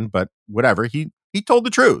conviction, but whatever. He told the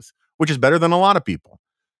truth, which is better than a lot of people.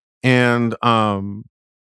 And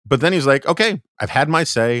but then he's like, okay, I've had my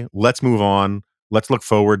say. Let's move on. Let's look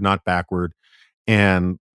forward, not backward.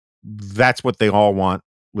 And that's what they all want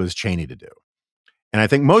Liz Cheney to do. And I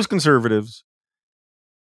think most conservatives,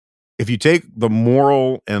 if you take the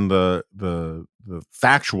moral and the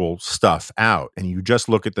factual stuff out and you just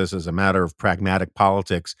look at this as a matter of pragmatic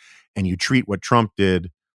politics and you treat what Trump did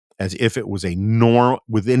as if it was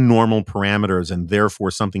within normal parameters and therefore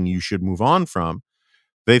something you should move on from,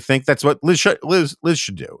 they think that's what Liz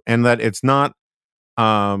should do, and that it's not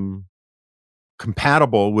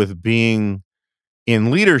compatible with being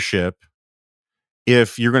in leadership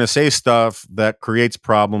if you're going to say stuff that creates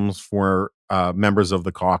problems for members of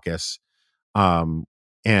the caucus.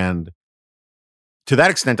 And to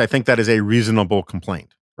that extent, I think that is a reasonable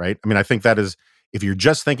complaint, right? I mean, I think that is, if you're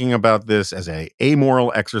just thinking about this as a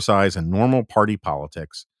amoral exercise in normal party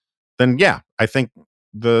politics, then yeah, I think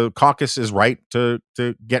the caucus is right to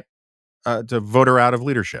get to vote her out of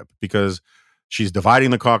leadership, because she's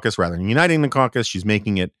dividing the caucus rather than uniting the caucus. She's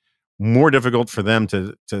making it more difficult for them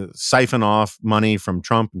to siphon off money from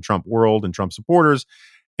Trump and Trump world and Trump supporters,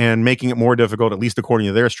 and making it more difficult, at least according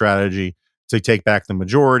to their strategy, to take back the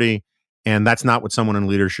majority. And that's not what someone in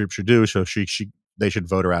leadership should do. So they should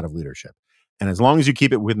vote her out of leadership. And as long as you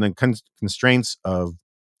keep it within the constraints of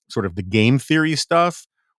sort of the game theory stuff,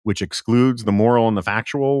 which excludes the moral and the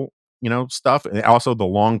factual, stuff, and also the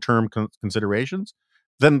long-term considerations,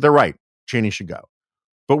 then they're right. Cheney should go.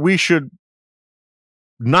 But we should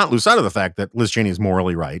not lose sight of the fact that Liz Cheney is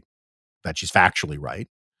morally right, that she's factually right.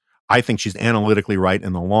 I think she's analytically right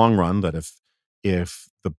in the long run, that if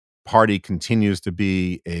the party continues to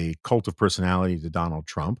be a cult of personality to Donald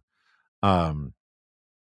Trump,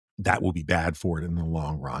 that will be bad for it in the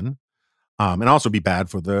long run, and also be bad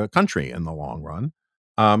for the country in the long run.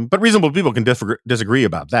 But reasonable people can disagree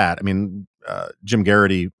about that. I mean, Jim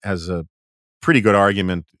Garrity has a pretty good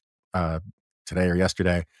argument today or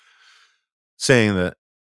yesterday saying that,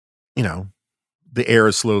 the air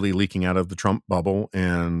is slowly leaking out of the Trump bubble,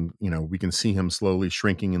 and, we can see him slowly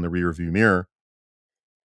shrinking in the rearview mirror.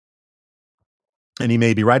 And he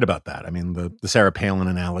may be right about that. I mean, the Sarah Palin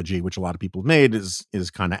analogy, which a lot of people have made, is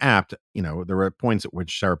kind of apt. There were points at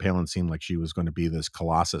which Sarah Palin seemed like she was going to be this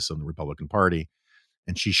colossus in the Republican Party,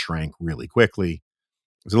 and she shrank really quickly.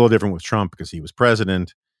 It was a little different with Trump because he was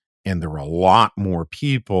president, and there were a lot more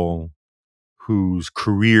people whose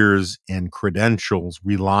careers and credentials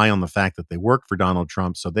rely on the fact that they work for Donald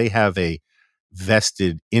Trump. So they have a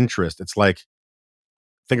vested interest. It's like,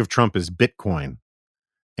 think of Trump as Bitcoin,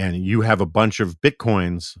 and you have a bunch of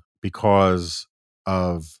Bitcoins because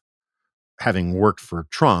of having worked for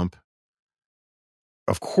Trump.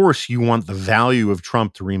 Of course, you want the value of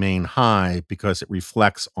Trump to remain high because it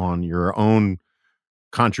reflects on your own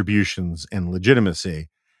contributions and legitimacy.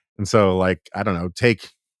 And so, like, I don't know,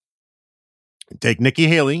 take Nikki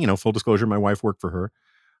Haley, full disclosure, my wife worked for her.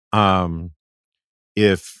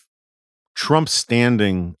 If Trump's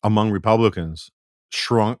standing among Republicans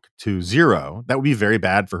shrunk to zero, that would be very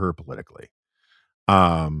bad for her politically.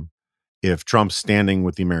 If Trump's standing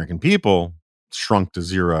with the American people shrunk to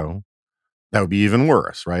zero, that would be even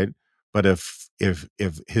worse, right? But if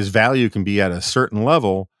his value can be at a certain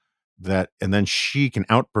level, and then she can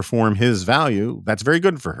outperform his value, that's very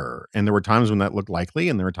good for her. And there were times when that looked likely,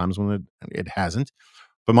 and there were times when it hasn't.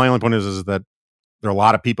 But my only point is that there are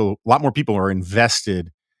a lot more people are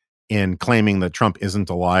invested in claiming that Trump isn't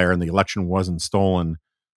a liar and the election wasn't stolen,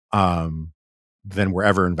 than were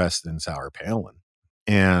ever invested in Sarah Palin.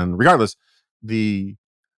 And regardless, the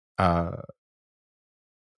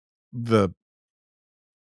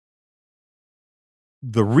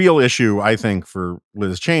the real issue, I think, for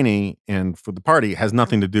Liz Cheney and for the party has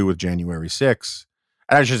nothing to do with January 6th.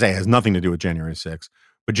 I should say it has nothing to do with January 6th,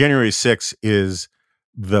 but January 6th is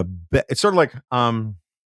it's sort of like,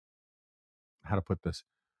 how to put this?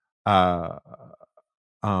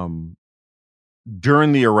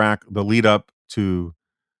 During the lead up to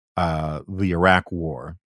the Iraq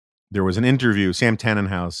war, there was an interview. Sam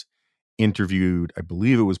Tannenhouse interviewed, I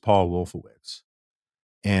believe it was Paul Wolfowitz,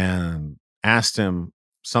 and asked him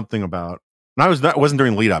something about. And it wasn't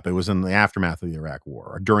during the lead up; it was in the aftermath of the Iraq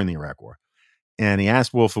war or during the Iraq war. And he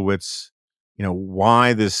asked Wolfowitz,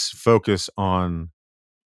 why this focus on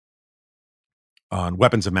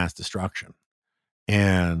weapons of mass destruction.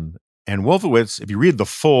 And Wolfowitz, if you read the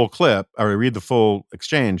full clip or read the full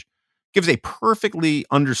exchange, gives a perfectly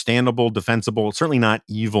understandable, defensible, certainly not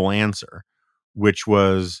evil answer, which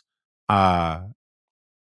was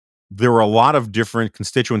there were a lot of different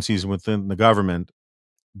constituencies within the government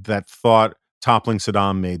that thought toppling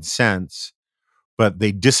Saddam made sense, but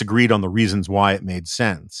they disagreed on the reasons why it made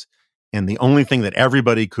sense. And the only thing that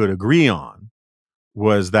everybody could agree on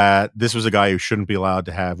was that this was a guy who shouldn't be allowed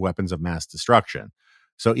to have weapons of mass destruction.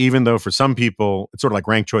 So even though for some people, it's sort of like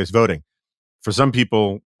ranked choice voting, for some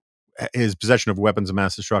people, his possession of weapons of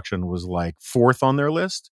mass destruction was like fourth on their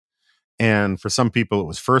list. And for some people, it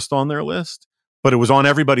was first on their list, but it was on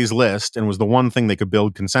everybody's list and was the one thing they could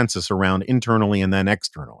build consensus around internally and then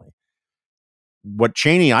externally. What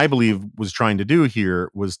Cheney, I believe, was trying to do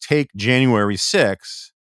here was take January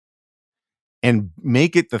 6th and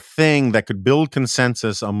make it the thing that could build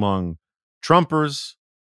consensus among Trumpers,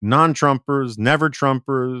 non-Trumpers, never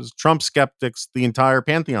Trumpers, Trump skeptics, the entire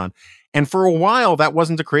pantheon. And for a while, that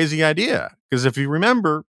wasn't a crazy idea. Because if you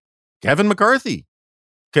remember, Kevin McCarthy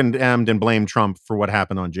condemned and blamed Trump for what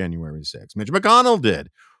happened on January 6th. Mitch McConnell did.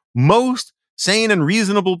 Most sane and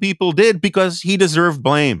reasonable people did because he deserved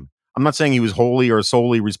blame. I'm not saying he was wholly or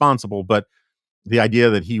solely responsible, but the idea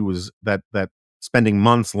that he was that spending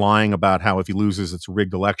months lying about how if he loses, it's a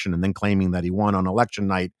rigged election, and then claiming that he won on election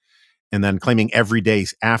night, and then claiming every day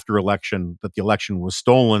after election that the election was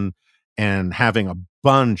stolen, and having a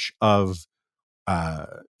bunch of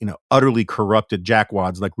utterly corrupted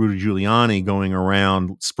jackwads like Rudy Giuliani going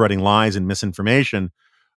around spreading lies and misinformation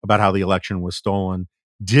about how the election was stolen,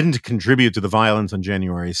 didn't contribute to the violence on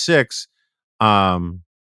January 6th.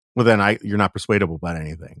 Well, then you're not persuadable about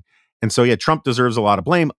anything. And so, yeah, Trump deserves a lot of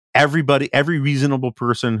blame. Every reasonable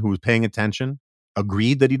person who was paying attention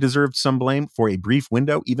agreed that he deserved some blame for a brief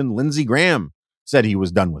window. Even Lindsey Graham said he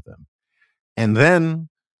was done with him. And then,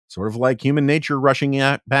 sort of like human nature rushing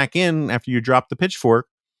back in after you drop the pitchfork,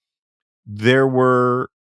 there were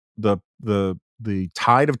the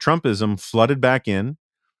tide of Trumpism flooded back in,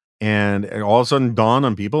 and it all of a sudden dawned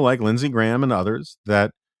on people like Lindsey Graham and others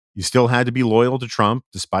that you still had to be loyal to Trump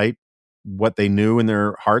despite what they knew in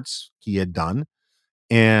their hearts he had done.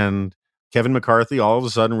 And Kevin McCarthy all of a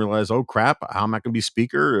sudden realized, oh crap, how am I going to be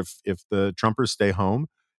speaker if the Trumpers stay home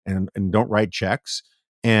and don't write checks?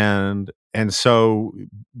 And so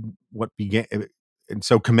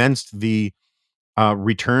commenced the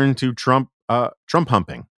return to Trump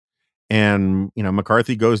humping. And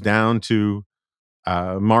McCarthy goes down to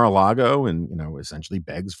Mar-a-Lago and essentially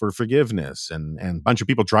begs for forgiveness, and a bunch of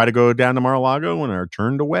people try to go down to Mar-a-Lago and are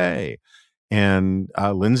turned away. And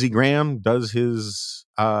Lindsey Graham does his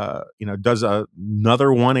does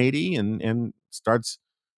another 180 and starts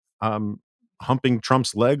humping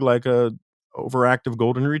Trump's leg like a overactive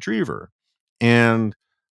golden retriever. And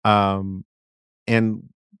the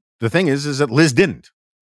thing is that Liz didn't,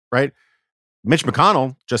 right? Mitch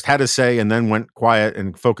McConnell just had his say and then went quiet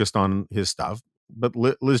and focused on his stuff. But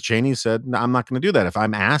Liz Cheney said, no, I'm not going to do that. If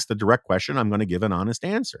I'm asked a direct question, I'm going to give an honest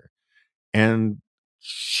answer. And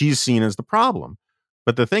she's seen as the problem.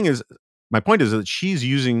 But the thing is, my point is that she's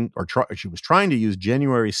using, she was trying to use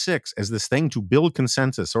January 6th as this thing to build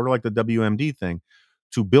consensus, sort of like the WMD thing,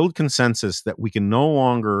 to build consensus that we can no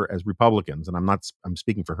longer, as Republicans, and I'm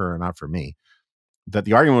speaking for her and not for me, that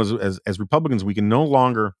the argument was, as Republicans, we can no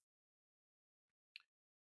longer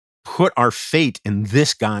put our fate in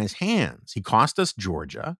this guy's hands. He cost us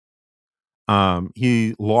Georgia.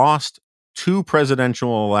 He lost he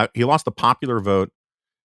lost the popular vote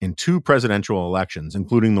in 2 presidential elections,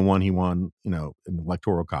 including the one he won, in the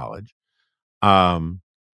Electoral College. Moreover,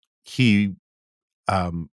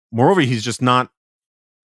 he's not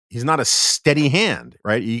a steady hand,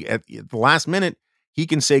 right? At the last minute, he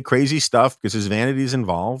can say crazy stuff because his vanity is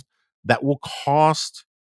involved that will cost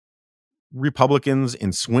Republicans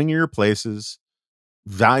in swingier places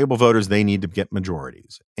valuable voters they need to get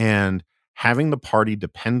majorities. And having the party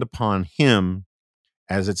depend upon him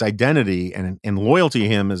as its identity and loyalty to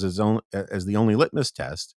him as the only litmus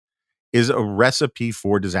test is a recipe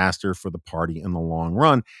for disaster for the party in the long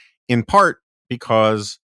run, in part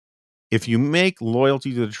because if you make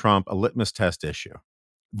loyalty to Trump a litmus test issue,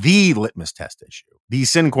 the litmus test issue, the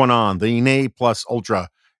sine qua non, the ne plus ultra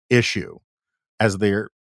issue, as they're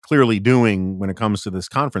clearly doing when it comes to this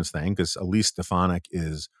conference thing, because Elise Stefanik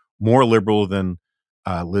is more liberal than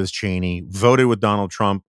Liz Cheney, voted with Donald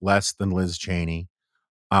Trump less than Liz Cheney,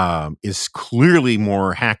 is clearly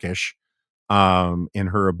more hackish in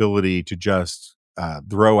her ability to just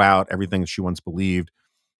throw out everything that she once believed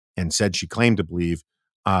and said she claimed to believe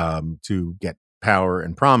to get power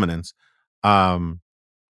and prominence. But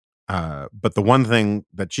the one thing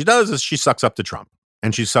that she does is she sucks up to Trump.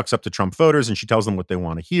 And she sucks up to Trump voters and she tells them what they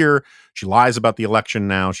want to hear. She lies about the election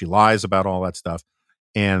now. She lies about all that stuff.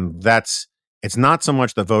 And it's not so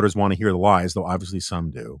much that voters want to hear the lies, though obviously some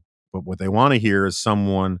do. But what they want to hear is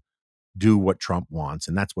someone do what Trump wants.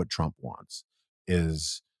 And that's what Trump wants,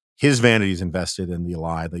 is his vanity is invested in the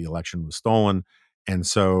lie the election was stolen. And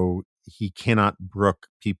so he cannot brook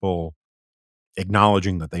people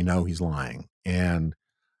acknowledging that they know he's lying.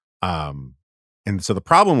 And so the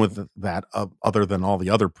problem with that, other than all the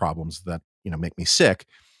other problems that make me sick,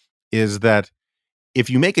 is that if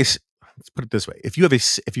you make let's put it this way: if you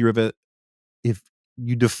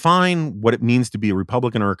define what it means to be a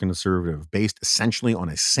Republican or a conservative based essentially on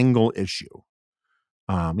a single issue,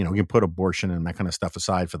 we can put abortion and that kind of stuff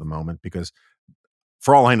aside for the moment, because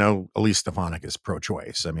for all I know, Elise Stefanik is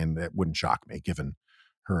pro-choice. I mean, that wouldn't shock me given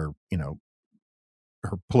her,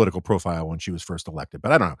 her political profile when she was first elected.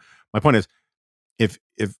 But I don't know. My point is, if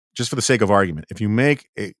just for the sake of argument, if you make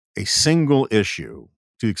a single issue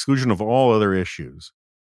to the exclusion of all other issues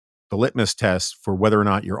the litmus test for whether or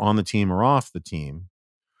not you're on the team or off the team,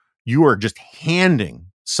 you are just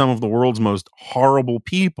handing some of the world's most horrible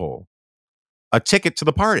people a ticket to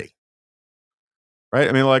the party. Right?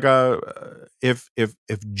 I mean, like, if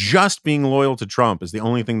just being loyal to Trump is the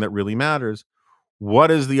only thing that really matters,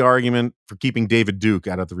 what is the argument for keeping David Duke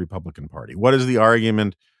out of the Republican Party? What is the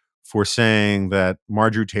argument for saying that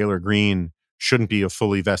Marjorie Taylor Greene shouldn't be a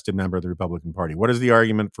fully vested member of the Republican Party? What is the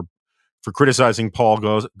argument for criticizing Paul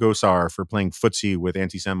Gosar for playing footsie with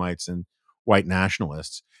anti-Semites and white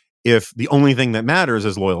nationalists, if the only thing that matters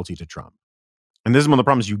is loyalty to Trump? And this is one of the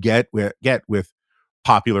problems you get with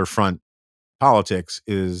popular front politics,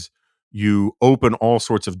 is you open all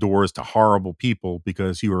sorts of doors to horrible people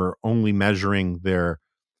because you are only measuring their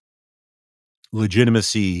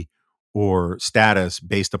legitimacy or status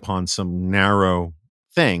based upon some narrow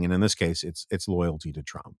thing. And in this case, it's loyalty to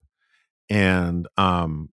Trump. And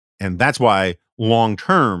that's why long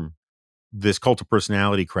term, this cult of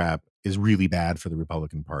personality crap is really bad for the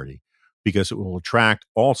Republican Party, because it will attract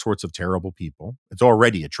all sorts of terrible people. It's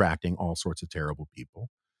already attracting all sorts of terrible people.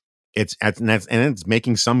 It's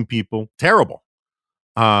making some people terrible,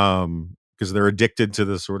 because they're addicted to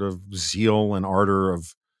the sort of zeal and ardor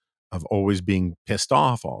of always being pissed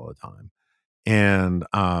off all the time.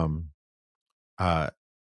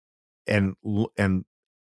 And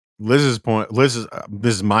Liz's point, this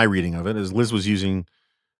is my reading of it, is Liz was using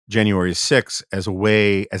January 6th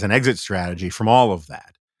as an exit strategy from all of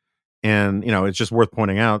that. And, it's just worth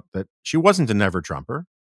pointing out that she wasn't a never Trumper.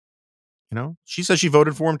 She says she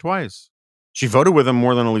voted for him twice. She voted with him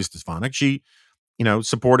more than Elise Stefanik. She,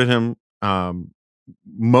 supported him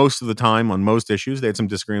most of the time on most issues. They had some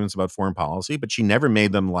disagreements about foreign policy, but she never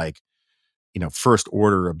made them first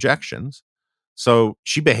order objections. So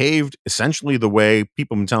she behaved essentially the way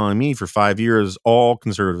people have been telling me for 5 years all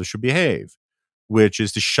conservatives should behave, which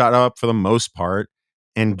is to shut up for the most part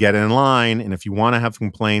and get in line. And if you want to have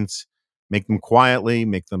complaints, make them quietly,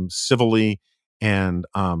 make them civilly, and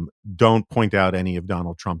don't point out any of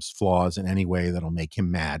Donald Trump's flaws in any way that'll make him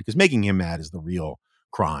mad, because making him mad is the real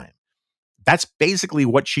crime. That's basically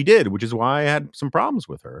what she did, which is why I had some problems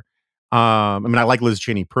with her. I like Liz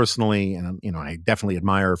Cheney personally, and I definitely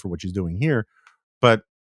admire her for what she's doing here. But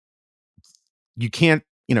you can't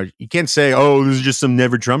say, oh, this is just some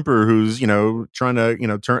never Trumper who's trying to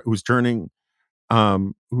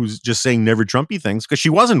who's just saying never Trumpy things, because she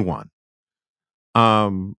wasn't one.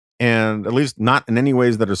 And at least not in any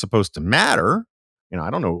ways that are supposed to matter.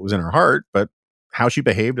 I don't know what was in her heart, but how she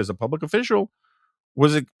behaved as a public official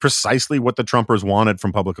was precisely what the Trumpers wanted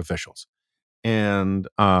from public officials. And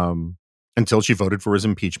until she voted for his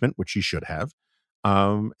impeachment, which she should have,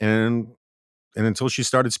 and until she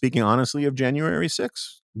started speaking honestly of January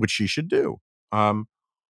 6th, which she should do.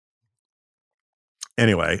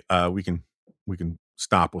 Anyway, we can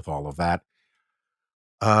stop with all of that.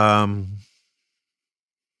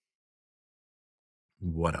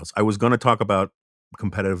 What else? I was going to talk about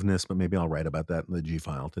competitiveness, but maybe I'll write about that in the G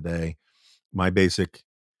file today. My basic,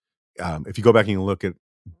 if you go back and you look at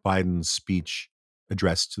Biden's speech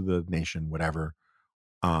address to the nation, whatever,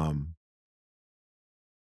 um,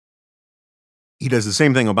 he does the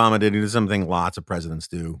same thing Obama did. He does something lots of presidents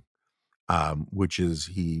do, which is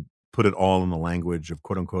he put it all in the language of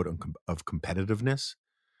quote unquote of competitiveness,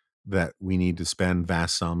 that we need to spend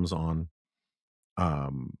vast sums on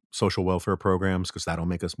social welfare programs because that'll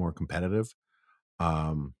make us more competitive.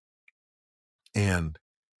 Um, and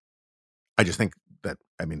I just think that,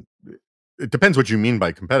 I mean, it depends what you mean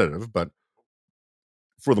by competitive, but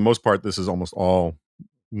for the most part, this is almost all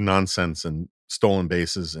nonsense and stolen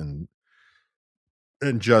bases and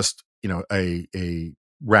just, a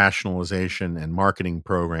rationalization and marketing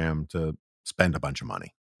program to spend a bunch of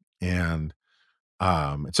money. And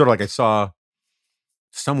it's sort of like I saw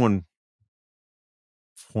someone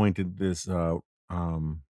pointed this on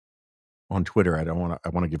Twitter. I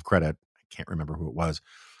want to give credit. I can't remember who it was,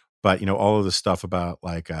 but all of the stuff about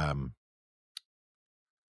like uh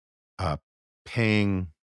paying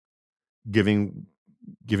giving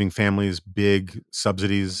giving families big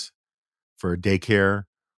subsidies for daycare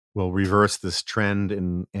will reverse this trend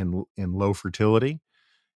in low fertility.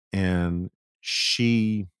 And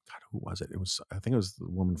she, God, who was it? I think it was the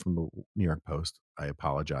woman from the New York Post. I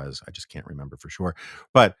apologize. I just can't remember for sure.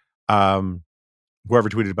 But whoever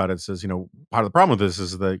tweeted about it says, part of the problem with this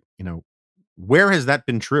is that, where has that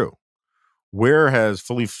been true? Where has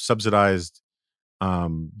fully subsidized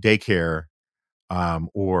daycare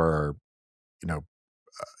or, you know,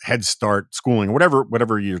 Head Start schooling, or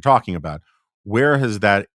whatever you're talking about, where has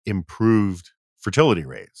that improved fertility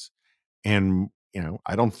rates? And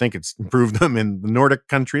I don't think it's improved them in the Nordic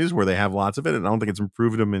countries where they have lots of it, and I don't think it's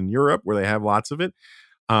improved them in Europe where they have lots of it.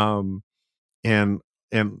 Um, and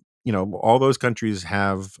all those countries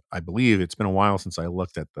have, I believe, it's been a while since I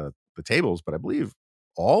looked at the tables, but I believe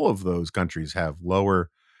all of those countries have lower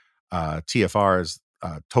TFRs,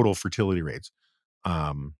 total fertility rates,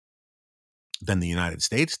 um, than the United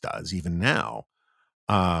States does even now.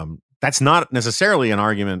 That's not necessarily an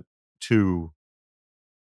argument to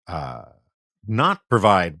uh, not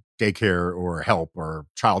provide daycare or help or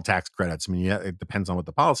child tax credits. I mean, yeah, it depends on what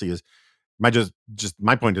the policy is.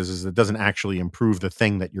 My point is it doesn't actually improve the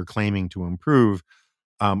thing that you're claiming to improve,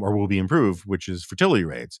 or will be improved, which is fertility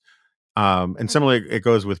rates. And similarly, it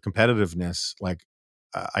goes with competitiveness. Like,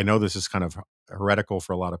 I know this is kind of heretical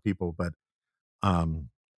for a lot of people, but um,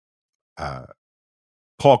 uh,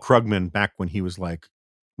 Paul Krugman, back when he was like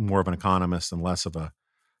more of an economist and less of a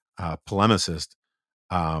polemicist,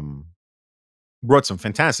 um, wrote some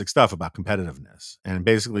fantastic stuff about competitiveness. And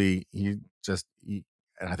basically, and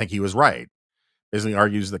I think he was right, basically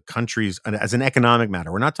argues that countries, as an economic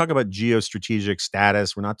matter, we're not talking about geostrategic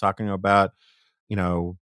status. We're not talking about, you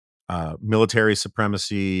know, military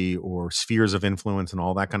supremacy or spheres of influence and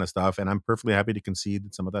all that kind of stuff. And I'm perfectly happy to concede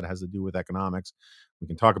that some of that has to do with economics. We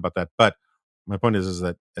can talk about that. But my point is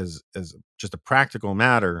that as just a practical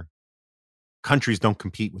matter, countries don't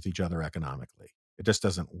compete with each other economically. It just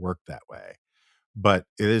doesn't work that way. But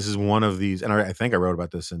this is one of these, and I think I wrote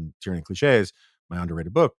about this in Tyranny of Cliches, my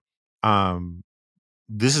underrated book.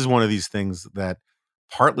 This is one of these things that,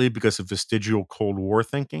 partly because of vestigial Cold War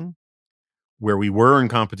thinking, where we were in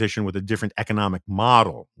competition with a different economic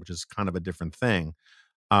model, which is kind of a different thing,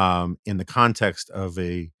 in the context of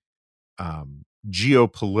a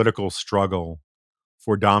geopolitical struggle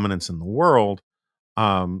for dominance in the world.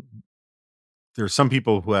 Um, there are some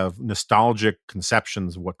people who have nostalgic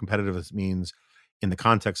conceptions of what competitiveness means in the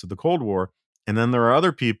context of the Cold War. And then there are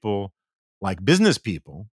other people, like business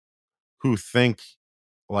people, who think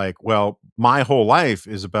like, well, my whole life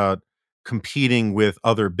is about competing with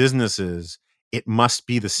other businesses. It must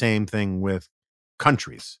be the same thing with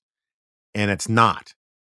countries. And it's not.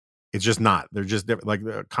 It's just not. They're just like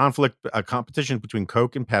the a competition between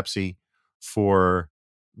Coke and Pepsi for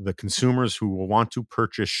the consumers who will want to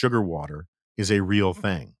purchase sugar water is a real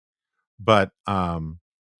thing. But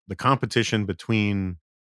the competition between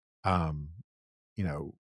um,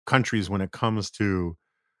 countries when it comes to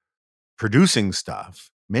producing stuff,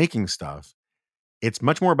 making stuff, it's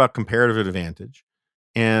much more about comparative advantage,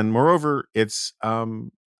 and moreover, it's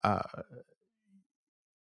uh,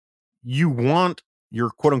 you want your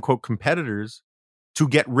quote unquote competitors to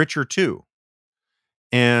get richer too,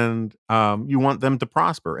 and you want them to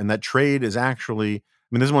prosper, and that trade is actually.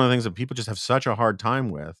 I mean, this is one of the things that people just have such a hard time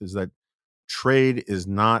with, is that trade is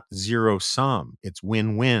not zero sum. It's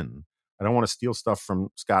win-win. I don't want to steal stuff from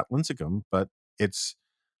Scott Lincecum, but it's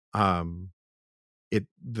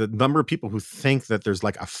the number of people who think that there's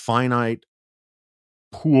like a finite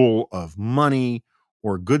pool of money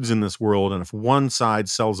or goods in this world. And if one side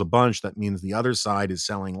sells a bunch, that means the other side is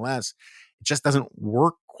selling less. It just doesn't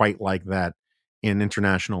work quite like that in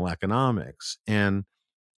international economics. And,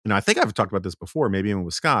 I think I've talked about this before, maybe even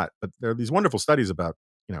with Scott, but there are these wonderful studies about,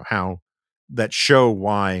 how that show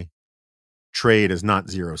why trade is not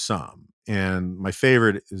zero sum. And my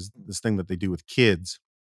favorite is this thing that they do with kids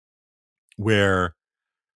where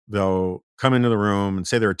they'll come into the room and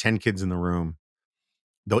say there are 10 kids in the room.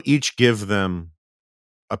 They'll each give them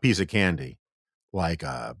a piece of candy. Like,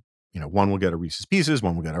 one will get a Reese's Pieces,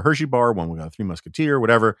 one will get a Hershey bar, one will get a Three Musketeer,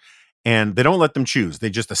 whatever. And they don't let them choose. They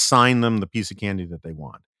just assign them the piece of candy that they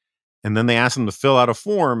want. And then they ask them to fill out a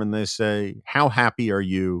form and they say, how happy are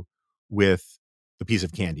you with the piece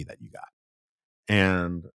of candy that you got?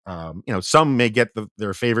 And, some may get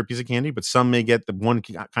their favorite piece of candy, but some may get the one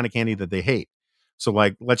kind of candy that they hate. So,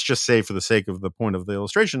 like, let's just say, for the sake of the point of the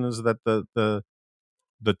illustration, is that the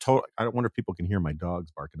total, I wonder if people can hear my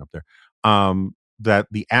dogs barking up there, that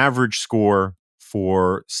the average score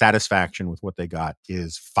for satisfaction with what they got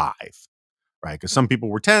is 5, right? Because some people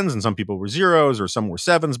were 10s and some people were 0s, or some were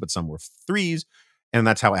 7s, but some were 3s. And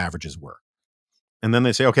that's how averages work. And then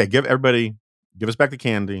they say, okay, give us back the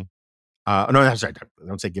candy. No, I'm sorry.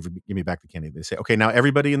 Don't say give me back the candy. They say, okay, now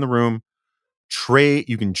everybody in the room,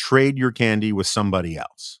 you can trade your candy with somebody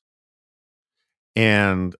else.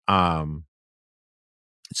 And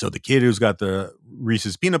so the kid who's got the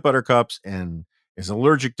Reese's peanut butter cups and is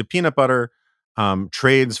allergic to peanut butter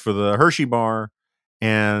trades for the Hershey bar,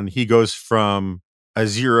 and he goes from a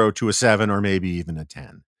 0 to a 7 or maybe even a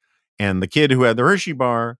 10. And the kid who had the Hershey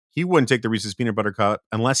bar, he wouldn't take the Reese's peanut butter cup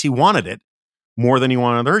unless he wanted it more than he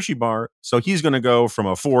wanted the Hershey bar. So he's going to go from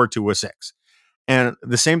a 4 to a 6. And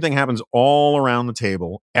the same thing happens all around the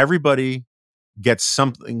table. Everybody gets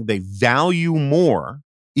something they value more,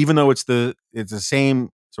 even though it's the same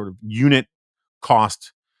sort of unit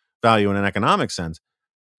cost value in an economic sense,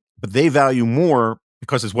 but they value more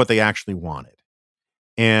because it's what they actually wanted.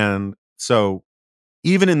 And so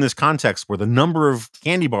even in this context where the number of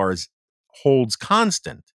candy bars holds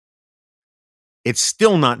constant, it's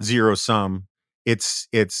still not zero sum. It's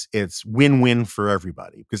win-win for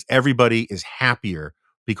everybody because everybody is happier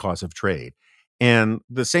because of trade. And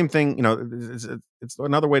the same thing, it's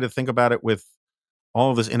another way to think about it with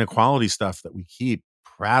all of this inequality stuff that we keep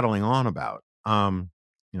prattling on about.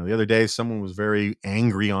 The other day, someone was very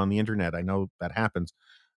angry on the internet. I know that happens.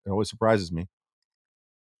 It always surprises me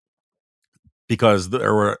because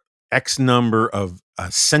there were X number of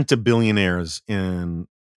centibillionaires in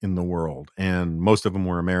the world, and most of them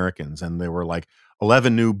were Americans, and there were like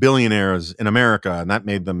 11 new billionaires in America, and that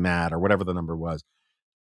made them mad, or whatever the number was.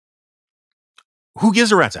 Who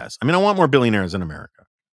gives a rat's ass? I mean, I want more billionaires in America.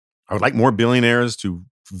 I would like more billionaires to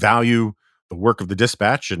value the work of the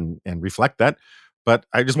Dispatch and reflect that, but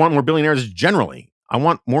I just want more billionaires generally. I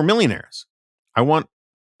want more millionaires. I want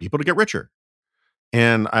people to get richer.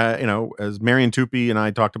 And as Marion Tupy and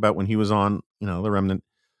I talked about when he was on, The Remnant,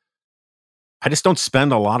 I just don't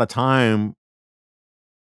spend a lot of time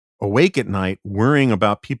awake at night worrying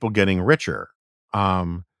about people getting richer.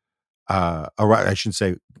 Or I should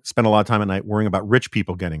say, spend a lot of time at night worrying about rich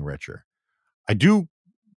people getting richer. I do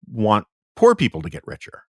want poor people to get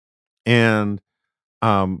richer. And,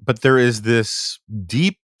 but there is this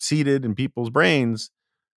deep seated in people's brains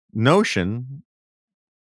notion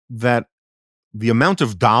that the amount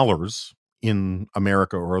of dollars in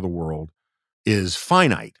America or the world is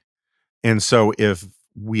finite. And so if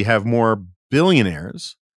we have more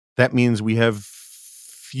billionaires, that means we have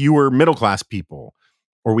fewer middle-class people,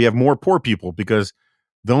 or we have more poor people, because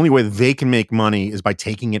the only way they can make money is by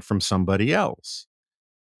taking it from somebody else.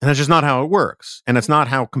 And that's just not how it works. And it's not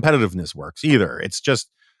how competitiveness works either. It's just,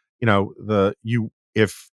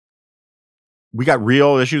 if we got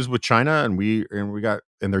real issues with China and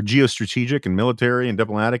they're geostrategic and military and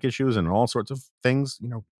diplomatic issues and all sorts of things,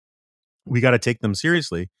 we got to take them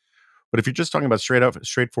seriously. But if you're just talking about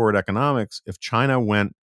straightforward economics, if China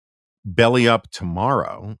went belly up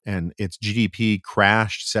tomorrow and its GDP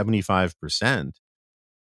crashed 75%,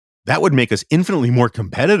 that would make us infinitely more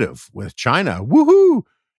competitive with China. Woohoo!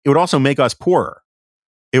 It would also make us poorer.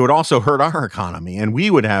 It would also hurt our economy, and we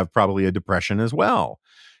would have probably a depression as well.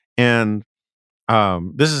 And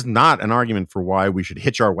this is not an argument for why we should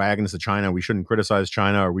hitch our wagons to China. We shouldn't criticize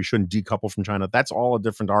China, or we shouldn't decouple from China. That's all a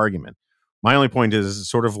different argument. My only point is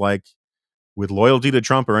sort of like with loyalty to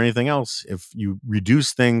Trump or anything else, if you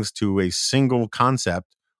reduce things to a single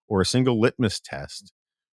concept or a single litmus test,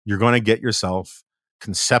 you're going to get yourself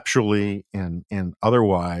conceptually and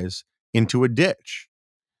otherwise into a ditch.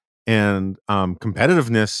 And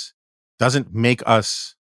competitiveness doesn't make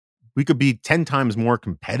us, we could be 10 times more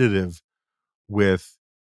competitive with,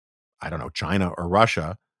 I don't know, China or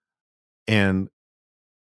Russia. And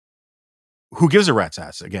who gives a rat's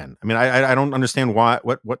ass again? I mean, I don't understand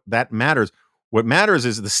what that matters. What matters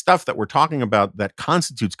is the stuff that we're talking about that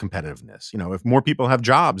constitutes competitiveness. If more people have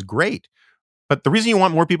jobs, great. But the reason you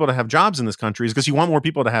want more people to have jobs in this country is because you want more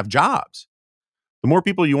people to have jobs. The more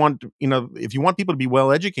people you want, if you want people to be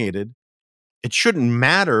well educated, it shouldn't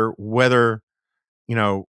matter whether,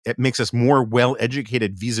 it makes us more well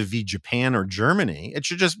educated vis-a-vis Japan or Germany. It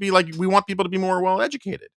should just be like, we want people to be more well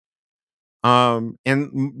educated.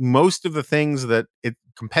 Most of the things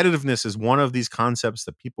competitiveness is one of these concepts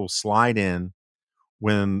that people slide in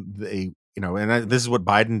when they, this is what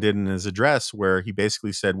Biden did in his address, where he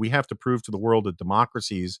basically said, we have to prove to the world that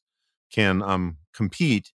democracies can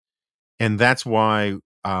compete. And that's why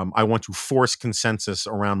I want to force consensus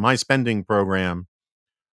around my spending program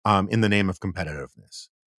in the name of competitiveness.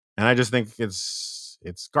 And I just think it's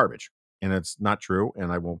garbage and it's not true.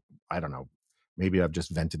 And I don't know. Maybe I've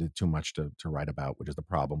just vented it too much to write about, which is the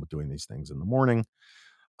problem with doing these things in the morning.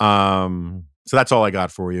 So that's all I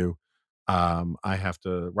got for you. I have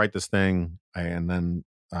to write this thing, and then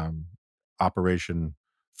Operation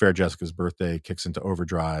Fair Jessica's Birthday kicks into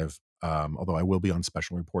overdrive. Although I will be on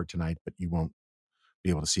special report tonight, but you won't be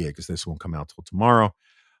able to see it because this won't come out till tomorrow.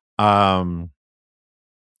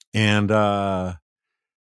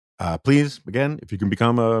 Please, again, if you can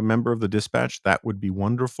become a member of the Dispatch, that would be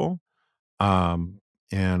wonderful. I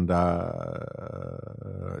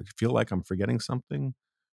feel like I'm forgetting something,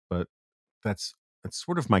 but that's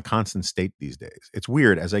sort of my constant state these days. It's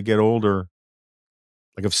weird as I get older.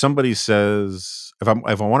 Like if somebody says, if I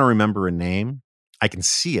want to remember a name, I can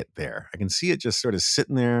see it there. I can see it just sort of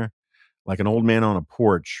sitting there like an old man on a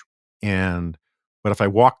porch. But if I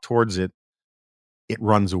walk towards it, it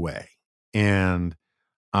runs away. And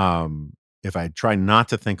if I try not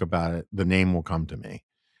to think about it, the name will come to me.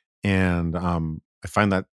 And I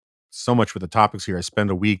find that so much with the topics here. I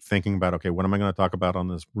spend a week thinking about, okay, what am I going to talk about on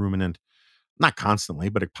this ruminant? Not constantly,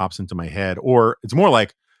 but it pops into my head. Or it's more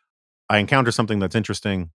like I encounter something that's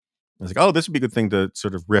interesting. I was like, oh, this would be a good thing to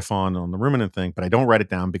sort of riff on the ruminant thing, but I don't write it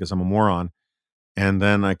down because I'm a moron. And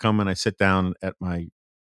then I come and I sit down at my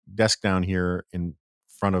desk down here in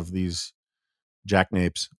front of these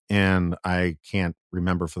jackanapes, and I can't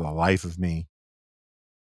remember for the life of me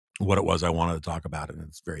what it was I wanted to talk about, and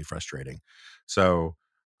it's very frustrating. So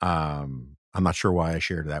I'm not sure why I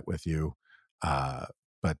shared that with you,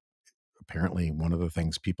 but apparently one of the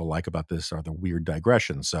things people like about this are the weird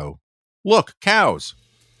digressions. So look, cows.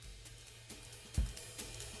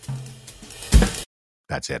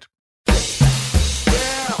 That's it.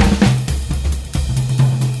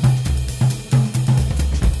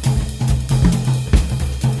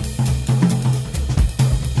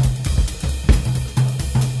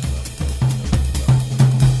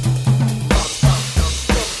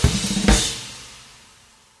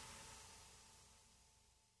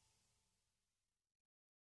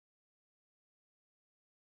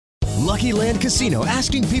 Lucky Land Casino,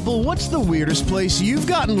 asking people, what's the weirdest place you've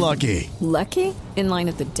gotten lucky? Lucky? In line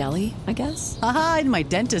at the deli, I guess? Aha, in my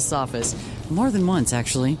dentist's office. More than once,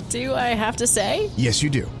 actually. Do I have to say? Yes, you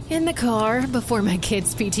do. In the car before my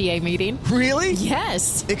kids' PTA meeting. Really?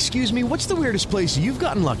 Yes. Excuse me, what's the weirdest place you've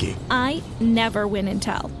gotten lucky? I never win and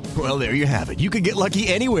tell. Well, there you have it. You can get lucky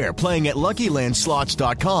anywhere, playing at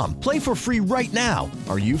LuckyLandSlots.com. Play for free right now.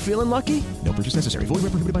 Are you feeling lucky? No purchase necessary. Void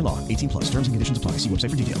where prohibited by law. 18+. Terms and conditions apply. See website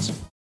for details.